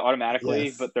seed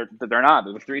automatically, but they're not.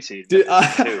 They're the 3 seed. Dude,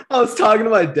 I was talking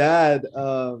to my dad.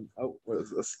 What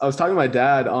is this? I was talking to my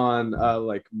dad on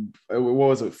what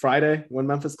was it, Friday when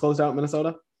Memphis closed out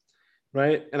Minnesota,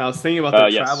 right? And I was thinking about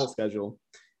their travel schedule,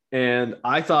 and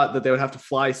I thought that they would have to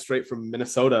fly straight from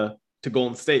Minnesota to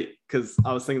Golden State because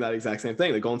I was thinking that exact same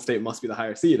thing. The Golden State must be the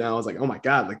higher seed, and I was like, oh my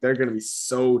god, like they're going to be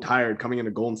so tired coming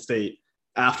into Golden State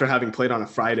after having played on a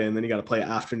Friday, and then you got to play an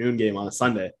afternoon game on a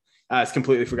Sunday. I just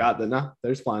completely forgot that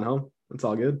they're just flying home. It's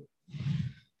all good.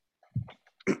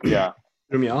 Yeah.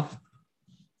 Threw me off.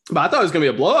 But I thought it was going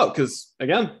to be a blowout because,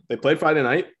 again, they played Friday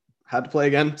night, had to play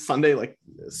again Sunday, like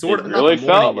sort of. It really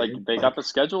felt like they got the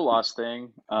schedule loss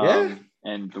thing.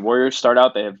 And the Warriors start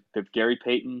out, they have Gary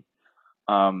Payton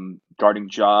guarding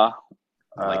Ja.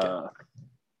 I like it.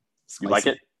 You like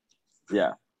it?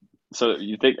 Yeah. So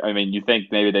you think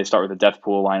maybe they start with a death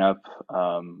pool lineup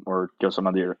or go some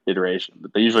other iteration,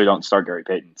 but they usually don't start Gary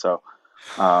Payton. So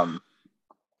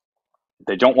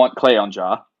they don't want Clay on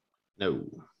Ja. No.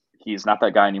 He's not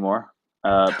that guy anymore.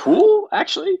 Poole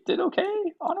actually did okay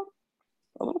on him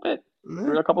a little bit. There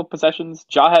were a couple of possessions.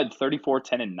 Ja had 34,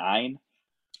 10, and 9.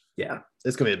 Yeah,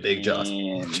 it's going to be a big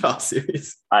Ja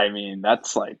series. I mean,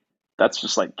 that's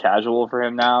just like casual for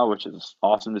him now, which is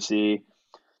awesome to see.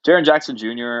 Jaren Jackson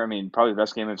Jr., I mean, probably the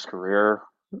best game of his career,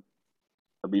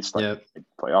 at least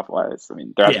playoff wise. I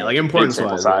mean, they're like important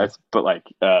size, but like,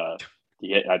 I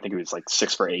think it was like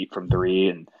 6 for 8 from 3,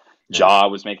 and Ja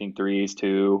was making threes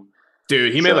too.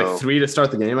 Dude, he made like 3 to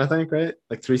start the game, I think, right?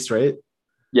 Like 3 straight.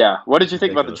 Yeah. What did you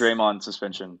think about the Draymond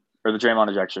suspension or the Draymond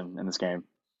ejection in this game?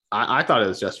 I thought it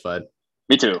was justified.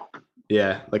 Me too.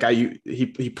 Yeah, like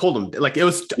he pulled him. Like it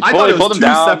was. I thought it was 2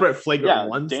 separate flagrant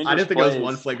ones. I didn't think it was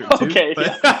 1 flagrant 2. Okay,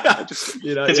 but,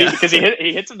 because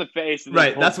he hits in the face. And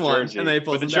right, that's one. And then he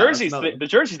pulls the jersey. The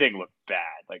jersey thing looked bad.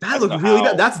 Like that looked really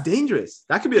bad. That's dangerous.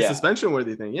 That could be a suspension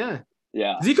worthy thing. Yeah.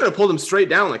 Because he could have pulled him straight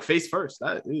down, like face first.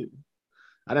 I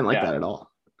didn't like that at all.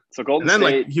 So Golden State,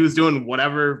 like he was doing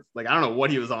whatever. Like I don't know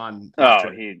what he was on.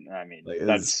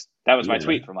 That was my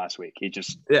tweet from last week. He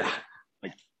just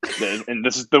and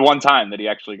this is the one time that he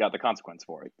actually got the consequence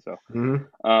for it. So,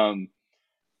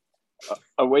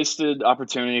 a wasted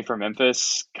opportunity for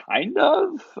Memphis, kind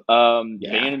of. Mann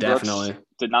and definitely Brooks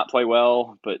did not play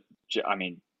well, but I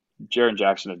mean, Jaren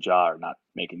Jackson and Ja are not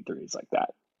making threes like that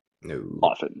No.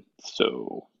 often.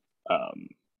 So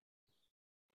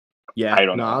Yeah, I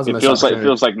don't no, know. that was a It missed opportunity.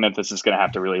 feels like Memphis is going to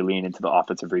have to really lean into the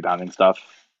offensive rebounding stuff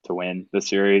to win this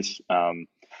series,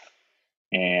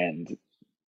 and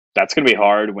that's going to be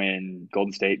hard when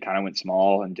Golden State kind of went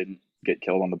small and didn't get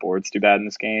killed on the boards too bad in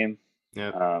this game.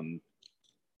 Yeah.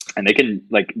 And they can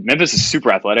Memphis is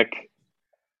super athletic.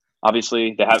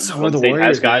 Obviously, they have So are Golden the State Warriors,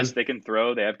 has guys man. they can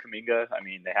throw. They have Kuminga. I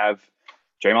mean, they have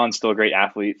Draymond's still a great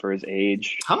athlete for his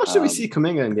age. How much did we see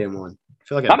Kuminga in game one? I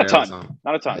feel like I Not a barely ton, saw him.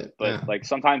 not a ton, Right, but yeah.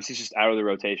 sometimes he's just out of the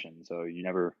rotation, so you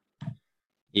never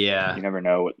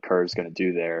know what Kerr's going to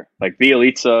do there. Like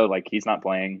Bielitsa, he's not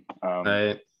playing.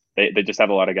 Right. They just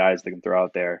have a lot of guys they can throw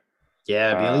out there.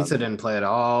 Yeah, Bielitsa didn't play at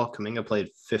all. Kuminga played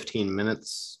 15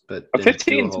 minutes, but didn't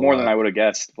 15 do a is whole more lot. than I would have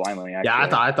guessed blindly. Actually.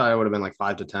 Yeah, I thought it would have been like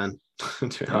 5 to 10.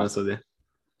 To be honest with you.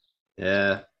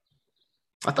 Yeah,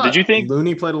 I thought Did you think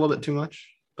Looney played a little bit too much?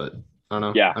 But I don't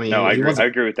know. Yeah, I mean, no, I agree. I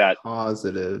agree with that.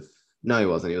 Positive. No, he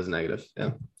wasn't. He was negative.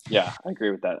 Yeah. Yeah, I agree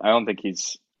with that. I don't think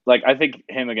he's I think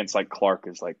him against Clark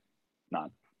is not.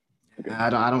 I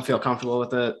don't feel comfortable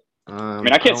with it. I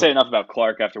mean, I can't say enough about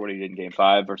Clark after what he did in Game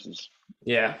 5 versus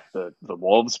the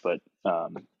Wolves, but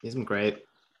he's been great.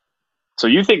 So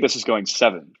you think this is going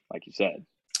 7, like you said?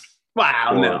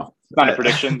 Wow, no, not a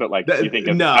prediction, but you think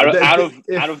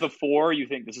out of the 4, you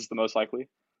think this is the most likely?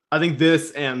 I think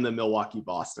this and the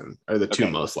Milwaukee-Boston are the two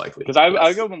most likely. Because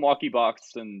I go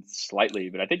Milwaukee-Boston slightly,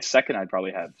 but I think second I'd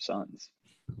probably have Suns.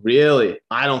 Really?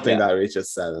 I don't think that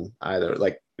reaches 7 either.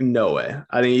 No way.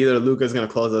 I think either Luka's going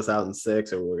to close us out in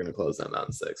 6 or we're going to close them out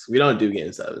in 6. We don't do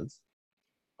game 7s.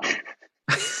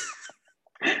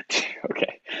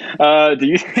 Okay. Do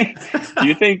you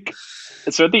think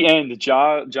so at the end,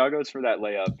 Ja goes for that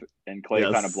layup and Clay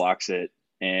kind of blocks it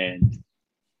and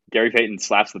Gary Payton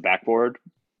slaps the backboard?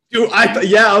 Dude,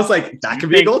 I was like, that could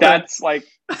be a goal. That's I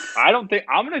don't think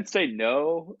I'm gonna say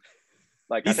no.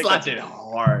 He I think slapped it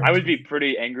hard. I would be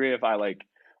pretty angry if I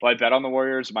bet on the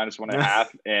Warriors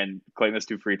 -1.5 and Clay missed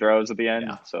 2 free throws at the end.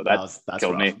 Yeah, so that's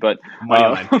killed rough. Me. But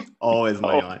money line. Always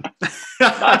money line.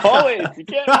 Not always. You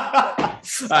can't.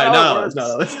 I know.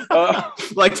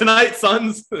 Like tonight,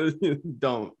 Suns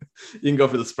don't. You can go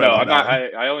for the spread. No, I'm not.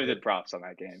 I only did props on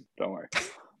that game. Don't worry.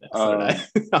 I'm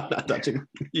not touching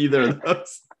either of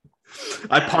those.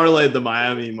 I parlayed the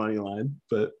Miami money line,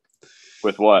 but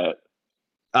with what?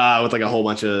 With a whole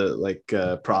bunch of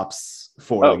props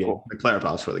for the game, cool. Player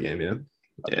props for the game.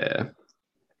 Yeah.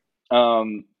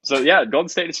 So yeah, Golden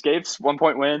State escapes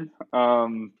 1-point win.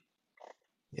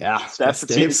 Yeah, Steph. It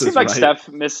seems like Steph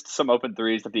missed some open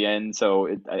threes at the end, so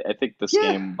I think this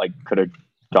game could have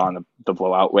gone the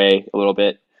blowout way a little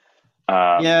bit.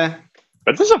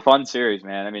 But this is a fun series,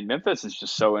 man. I mean, Memphis is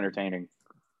just so entertaining.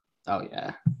 Oh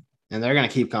yeah, and they're gonna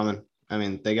keep coming. I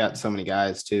mean, they got so many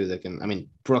guys too that can. I mean,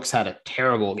 Brooks had a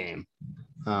terrible game,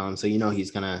 so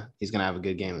he's gonna have a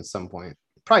good game at some point.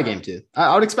 Probably game 2.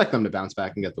 I would expect them to bounce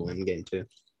back and get the win in game 2.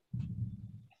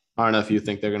 I don't know if you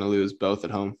think they're gonna lose both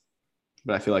at home,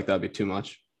 but I feel like that'd be too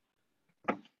much.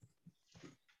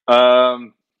 I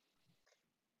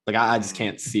just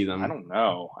can't see them. I don't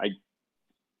know.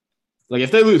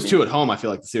 If they lose 2 at home, I feel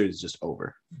like the series is just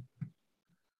over.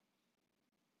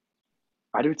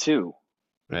 I do too.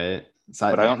 Right.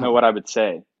 But I don't know what I would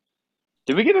say.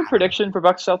 Did we give a prediction for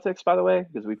Bucks Celtics, by the way?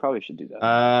 Because we probably should do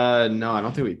that. No, I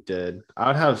don't think we did. I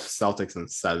would have Celtics in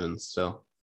 7 still.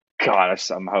 God, I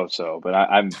somehow so. But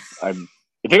I'm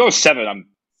if it goes 7, I'm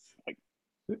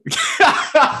I'm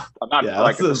not the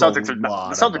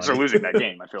Celtics are losing that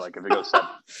game. I feel like if it goes 7.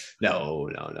 No.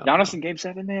 Giannis in game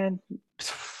 7, man.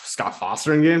 Scott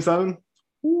Foster in game 7?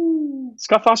 Ooh.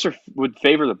 Scott Foster would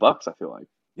favor the Bucks, I feel like.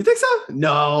 You think so?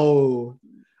 No.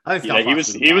 I think he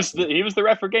was the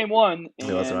ref for game 1,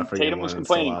 and Tatum was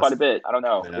complaining quite a bit. I don't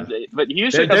know, but he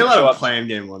usually doesn't show up. Play in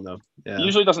game 1 though. Yeah. He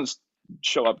usually doesn't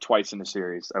show up twice in the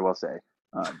series. I will say,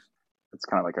 it's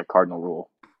kind of like a cardinal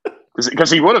rule, because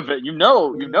he would have been. If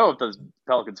the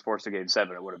Pelicans forced a game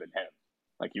 7, it would have been him.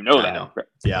 That. I know.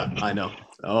 Yeah, I know.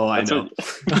 Oh, I know.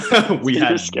 We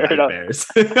had nightmares.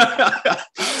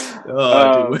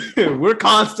 Dude, we're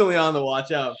constantly on the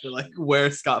watch out for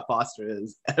where Scott Foster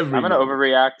is. I'm gonna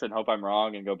overreact and hope I'm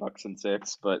wrong and go Bucks in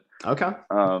 6. But okay,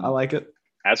 I like it.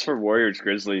 As for Warriors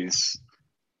Grizzlies,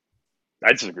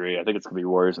 I disagree. I think it's gonna be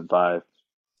Warriors in 5.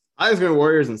 I was going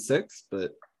Warriors in 6,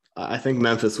 but I think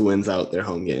Memphis wins out their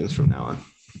home games from now on.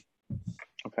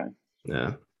 Okay.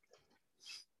 Yeah.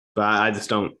 But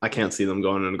I can't see them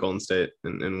going into Golden State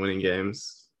and winning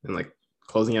games. And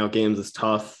closing out games is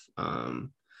tough.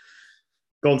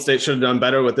 Golden State should have done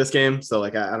better with this game. So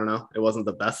like, I don't know. It wasn't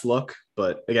the best look,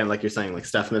 but again, like you're saying, like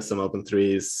Steph missed some open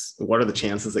threes. What are the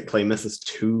chances that Clay misses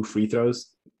 2 free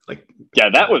throws? Like, yeah,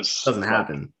 that was doesn't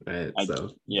happen. Right.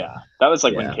 That was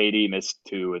like when KD missed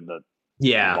 2 in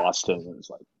Boston. It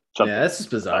was like, it's just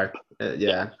bizarre.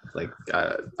 Like,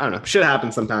 I don't know. Should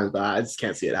happen sometimes, but I just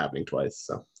can't see it happening twice.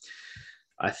 So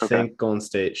I think Golden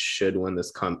State should win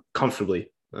this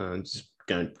comfortably. Just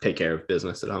going to take care of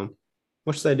business at home.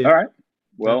 What should I do? All right.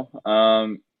 Well,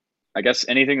 I guess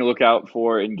anything to look out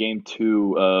for in game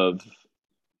 2 of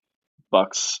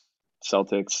Bucks,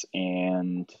 Celtics,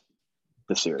 and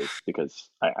the series, because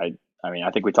I mean,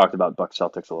 I think we talked about Bucks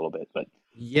Celtics a little bit, but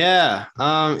yeah.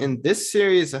 In this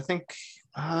series, I think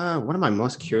what am I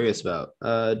most curious about?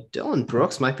 Dylan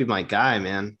Brooks might be my guy,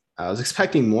 man. I was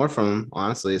expecting more from him,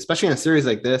 honestly, especially in a series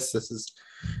like this. This is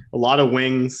a lot of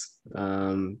wings.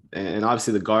 And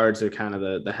obviously the guards are kind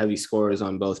of the heavy scorers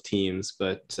on both teams,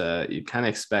 but you kind of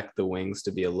expect the wings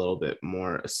to be a little bit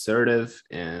more assertive,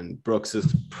 and Brooks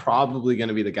is probably going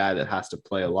to be the guy that has to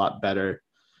play a lot better.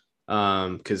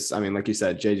 Because I mean, like you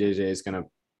said, JJJ is going to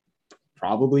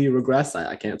probably regress.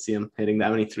 I can't see him hitting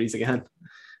that many threes again.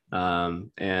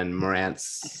 And Morant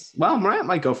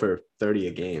might go for 30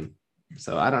 a game.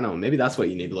 So I don't know. Maybe that's what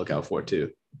you need to look out for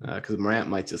too. Because Morant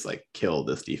might just like kill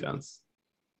this defense.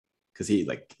 Because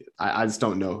I just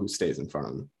don't know who stays in front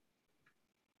of him.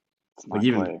 Like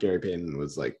even Gary Payton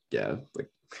was like,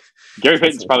 Gary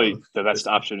Payton's probably the best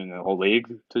option in the whole league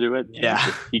to do it. Yeah,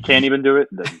 if he can't even do it,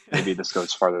 then maybe this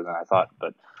goes farther than I thought.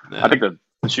 But I think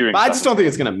the shooting. But I just don't think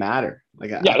it's going to matter.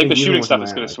 Like, I think the shooting stuff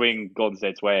is going to swing Golden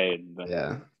State's way. And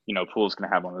then, Poole's going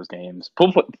to have one of those games.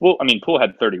 Poole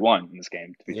had 31 in this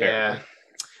game. To be fair.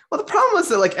 Well, the problem was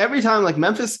that like every time like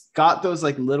Memphis got those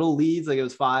like little leads, like it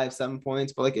was 5-7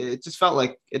 points, but like it just felt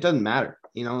like it doesn't matter.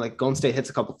 Like Golden State hits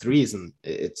a couple threes and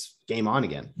it's game on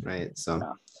again, right? So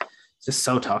it's just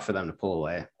so tough for them to pull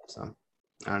away. So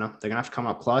I don't know. They're gonna have to come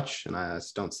up clutch, and I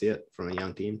just don't see it from a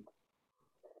young team.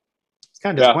 It's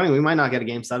kind of disappointing. We might not get a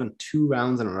game 7 2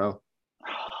 rounds in a row.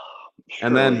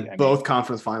 And then both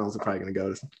conference finals are probably going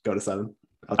to go to 7.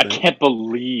 I can't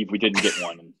believe we didn't get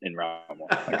one in round 1.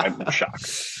 Like, I'm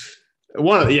shocked.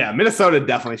 Minnesota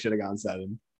definitely should have gone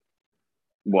 7.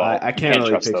 Well, I can't really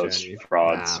trust picture those any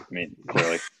frauds. I mean,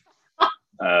 clearly.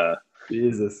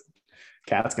 Jesus,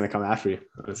 Cat's gonna come after you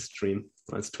on his stream,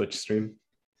 on his Twitch stream.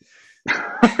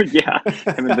 Yeah,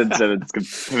 him and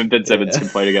Ben Simmons can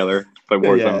play together, play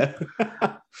Warzone.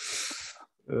 Yeah.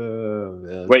 Oh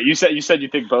man! Wait, you said you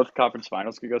think both conference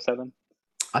finals could go 7?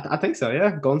 I think so.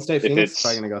 Yeah, Golden State Phoenix is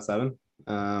probably gonna go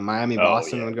 7. Miami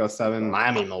Boston would go 7.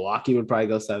 Miami Milwaukee would probably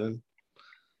go 7.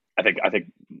 I think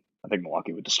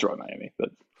Milwaukee would destroy Miami, but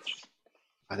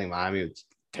I think Miami would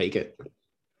take it.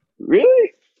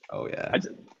 Really? Oh yeah.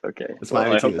 Okay. This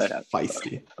Miami team is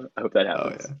feisty. I hope that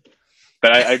happens. Oh yeah.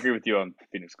 But I agree with you on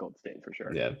Phoenix Golden State for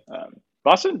sure. Yeah.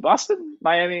 Boston,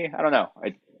 Miami. I don't know.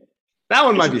 That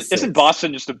one might be 6. Isn't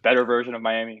Boston just a better version of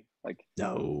Miami? Like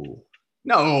no.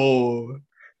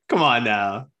 Come on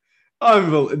now.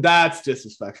 That's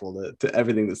disrespectful to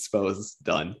everything that Spo has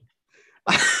done.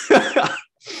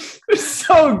 They're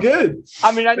so good.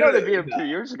 I mean, I know they beat him 2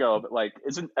 years ago, but like,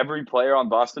 isn't every player on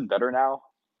Boston better now?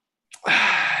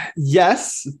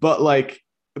 Yes, but like,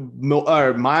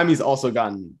 Miami's also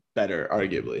gotten better,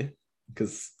 arguably,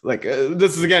 because like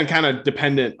this is again kind of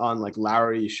dependent on like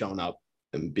Lowry showing up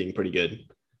and being pretty good,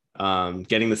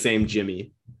 getting the same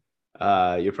Jimmy.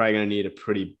 You're probably going to need a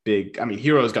pretty big. I mean,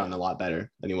 Hero's gotten a lot better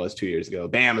than he was 2 years ago.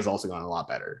 Bam has also gotten a lot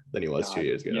better than he was 2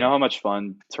 years ago. You know how much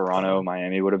fun Toronto,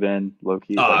 Miami would have been, low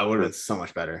key. Oh, it would have been so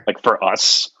much better. Like for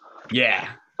us. Yeah.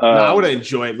 No, I would have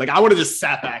enjoyed. Like I would have just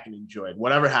sat back and enjoyed.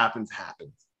 Whatever happens.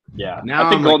 Yeah. Now I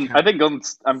think Golden.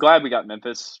 I'm glad we got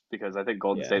Memphis because I think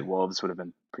Golden State Wolves would have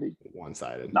been pretty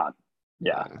one-sided. I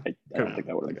don't think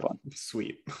that would have been fun.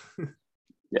 Sweet.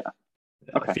 Yeah.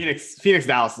 Okay. Phoenix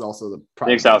Dallas is also the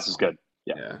Phoenix Dallas is good.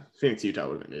 Yeah. Phoenix Utah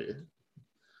would have been good.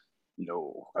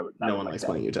 No, I would not. No one likes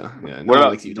playing Utah. Yeah. What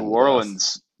about New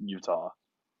Orleans, Utah?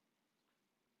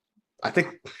 I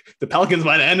think the Pelicans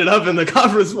might have ended up in the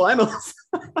conference finals.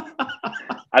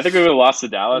 I think we would have lost to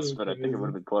Dallas, but I think it would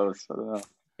have been close. I don't know.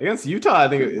 Against Utah, I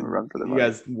think you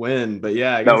guys win, but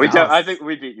yeah. No, I think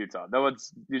we beat Utah.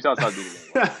 Utah's not beating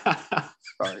anyone.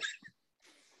 Sorry.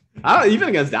 Even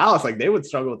against Dallas, like they would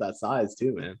struggle with that size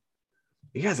too, man.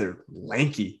 You guys are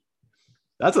lanky.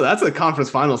 That's a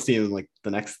conference finals team in like the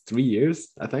next 3 years,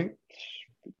 I think.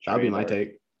 That'd be my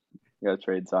take. You gotta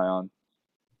trade Zion.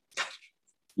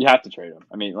 You have to trade him.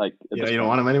 I mean, like you don't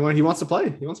want him anymore. He wants to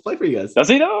play. He wants to play for you guys. Does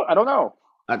he though? I don't know.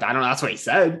 I don't know. That's what he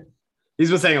said. He's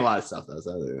been saying a lot of stuff though.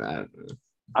 So I don't know.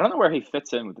 I don't know where he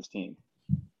fits in with this team.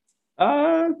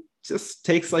 Just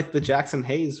takes like the Jackson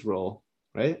Hayes role,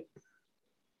 right?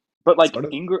 But like Sort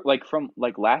of. Ingram, like from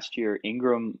like last year,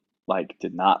 Ingram like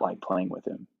did not like playing with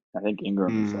him. I think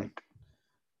Ingram is like.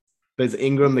 But is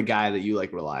Ingram the guy that you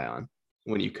like rely on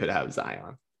when you could have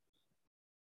Zion?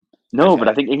 No, but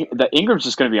I think that Ingram's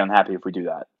just going to be unhappy if we do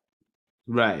that.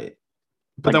 Right.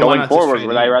 But like then why going not just forward, trade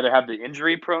would I Ingram? rather have the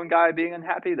injury-prone guy being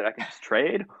unhappy that I can just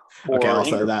trade, or Okay,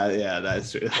 also Ingram?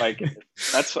 that's true. Like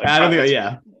that's like, I don't think.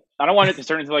 Yeah. I don't want it to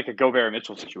turn into like a Gobert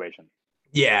Mitchell situation.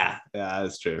 Yeah,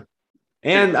 that's true.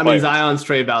 And I mean, Zion's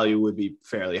trade value would be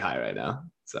fairly high right now.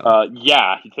 So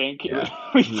yeah, you think yeah.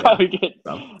 we probably get?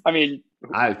 So, I mean,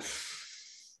 I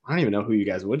don't even know who you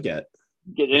guys would get.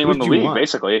 Get anyone in the league,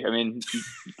 basically. I mean,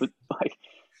 like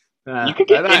you could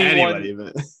get anyone.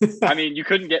 Anybody, but I mean, you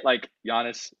couldn't get like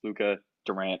Giannis, Luka,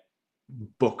 Durant,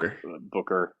 Booker.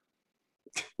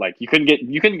 Like you couldn't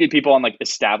get people on like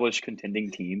established contending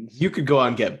teams. You could go out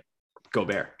and get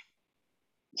Gobert.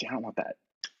 See, I don't want that.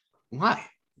 Why?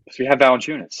 Because we have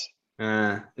Valanciunas.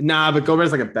 Nah, but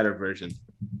Gobert's like a better version.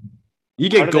 You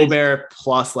get Gobert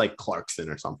plus like Clarkson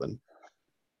or something,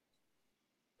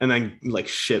 and then like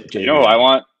ship. You know who I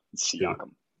want?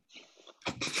 Siakam.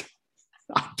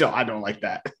 I don't like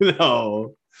that.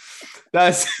 No,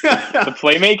 that's the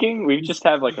playmaking. We just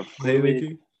have like a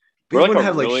playmaking. We're like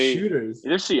have like shooters.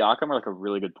 Either Siakam or like a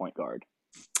really good point guard.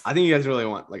 I think you guys really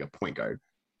want like a point guard.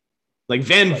 Like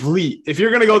Van Vliet. If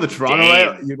you're gonna go the Toronto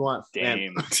way, you'd want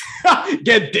Dame.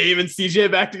 Get Dame and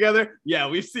CJ back together. Yeah,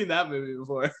 we've seen that movie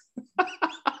before.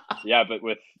 Yeah, but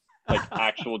with like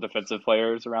actual defensive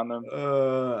players around them.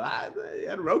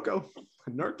 And Rocco,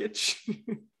 Nurkic.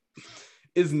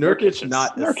 Is Nurkic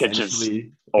not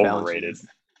essentially overrated?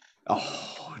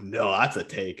 Oh no, that's a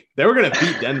take. They were gonna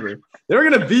beat Denver. They were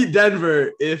gonna beat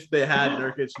Denver if they had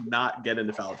Nurkic not get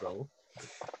into foul trouble.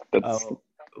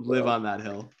 Live on that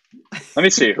hill. Let me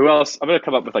see who else. I'm gonna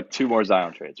come up with like 2 more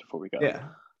Zion trades before we go. Yeah.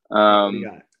 What do you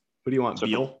got? Who do you want?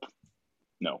 Beal?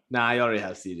 No. Nah, you already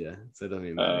have CJ, so it doesn't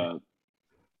even matter.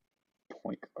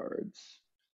 Point guards.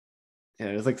 Yeah,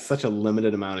 there's like such a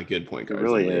limited amount of good point guards. It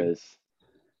really is.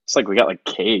 It's like we got like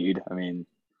Cade. I mean,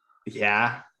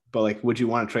 yeah, but like, would you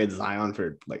want to trade Zion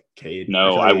for like Cade?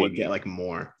 No, I wouldn't. Get like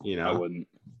more. You know, I wouldn't.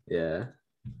 Yeah,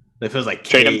 if it was like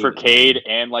trade him for Cade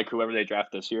and like whoever they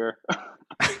draft this year.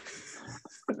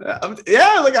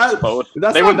 Yeah, like both.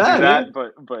 That's they not wouldn't bad, do that,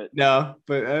 right? but no,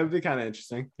 but it would be kind of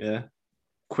interesting. Yeah,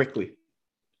 quickly.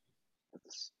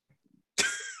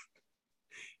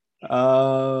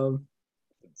 Insulting.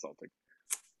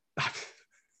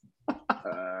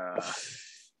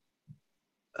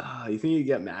 You think you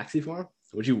get Maxey for him?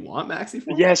 Would you want Maxey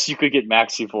for him? Yes, you could get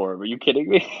Maxey for him. Are you kidding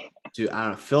me? Dude, I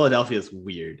don't know. Philadelphia's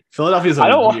weird. Philadelphia's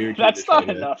weird. That's not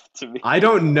enough to me. I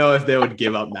don't know if they would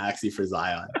give up Maxey for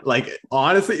Zion. Like,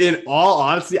 honestly, in all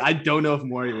honesty, I don't know if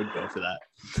Morey would go for that.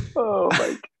 Oh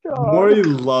my god. Morey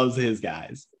loves his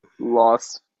guys.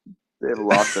 They have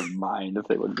lost their mind if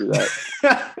they would do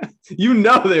that. You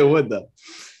know they would though.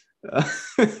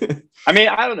 I mean,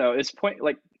 I don't know. It's point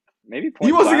like maybe point.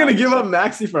 He wasn't going to give up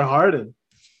Maxey for Harden.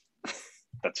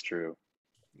 That's true.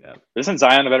 Yeah. Isn't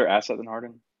Zion a better asset than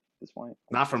Harden at this point?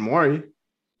 Not for Morey.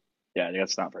 Yeah,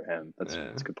 that's not for him. That's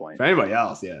a good point. For anybody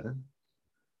else, yeah.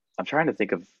 I'm trying to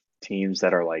think of teams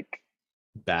that are like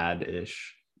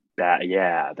bad-ish.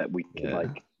 Yeah, that we can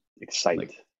like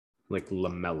excite. Like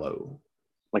LaMelo.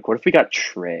 Like, what if we got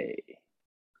Trey?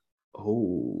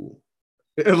 Oh.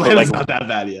 Atlanta's not that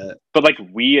bad yet. But like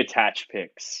we attach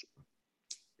picks.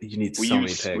 You need so many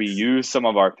picks. We use some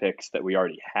of our picks that we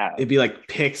already have. It'd be like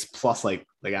picks plus like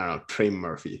I don't know, Trey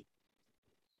Murphy.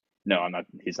 No, I'm not.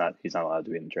 He's not allowed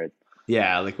to be in the trade.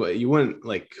 Yeah, like what you wouldn't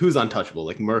like. Who's untouchable?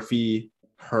 Like Murphy,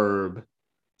 Herb,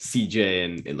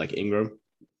 CJ, and like Ingram.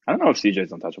 I don't know if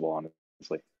CJ's untouchable,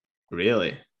 honestly.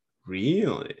 Really?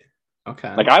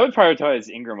 Okay. Like I would prioritize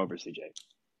Ingram over CJ.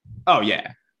 Oh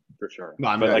yeah, for sure.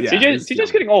 No, but like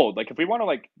CJ's getting old. Like if we want to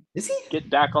like, is he get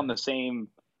back on the same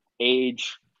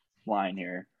age line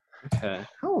here? Okay.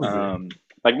 How old is he?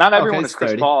 Like not everyone is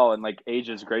Chris Paul and like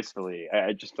ages gracefully.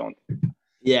 I just don't.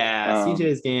 Yeah,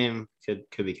 CJ's game could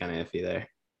be kind of iffy there.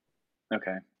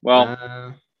 Okay.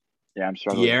 Well, yeah, I'm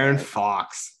struggling. De'Aaron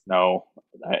Fox. No,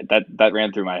 that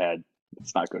ran through my head.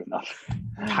 It's not good enough.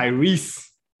 Tyrese.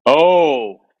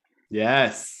 Oh.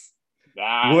 Yes.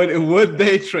 Would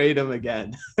they trade him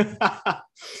again? Yeah,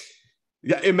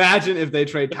 imagine if they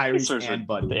trade Tyrese and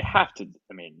Buddy. They have to.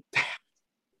 I mean,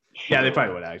 yeah, they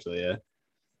probably would actually. Yeah,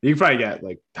 you could probably get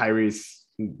like Tyrese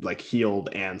like healed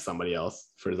and somebody else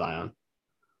for Zion.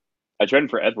 I traded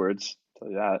for Edwards. I'll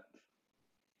tell you that.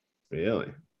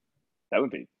 Really? That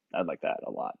would be I'd like that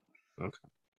a lot. Okay.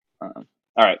 All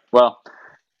right. Well,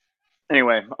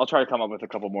 anyway, I'll try to come up with a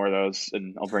couple more of those,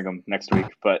 and I'll bring them next week.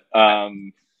 But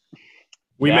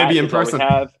We may be in is all we person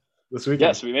have. this weekend.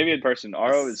 Yes, we may be in person.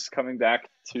 Aro Yes. is coming back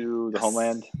to the Yes.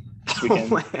 homeland this weekend.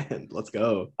 Homeland. Let's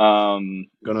go. Going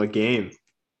to a game.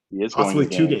 He is Possibly going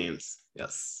to a 2 game. games.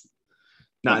 Yes.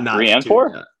 Not 3 and 2,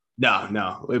 4?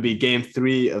 No. It would be game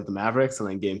 3 of the Mavericks and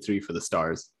then game 3 for the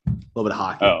Stars. A little bit of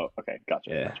hockey. Oh, okay. Gotcha.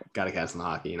 Yeah. Gotcha. Got to catch some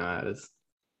hockey. You know how it is.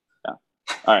 Yeah.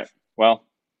 All right. Well,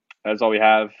 that's all we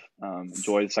have.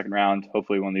 Enjoy the second round.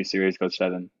 Hopefully one of these series goes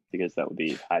 7 because that would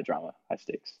be high drama, high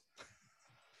stakes.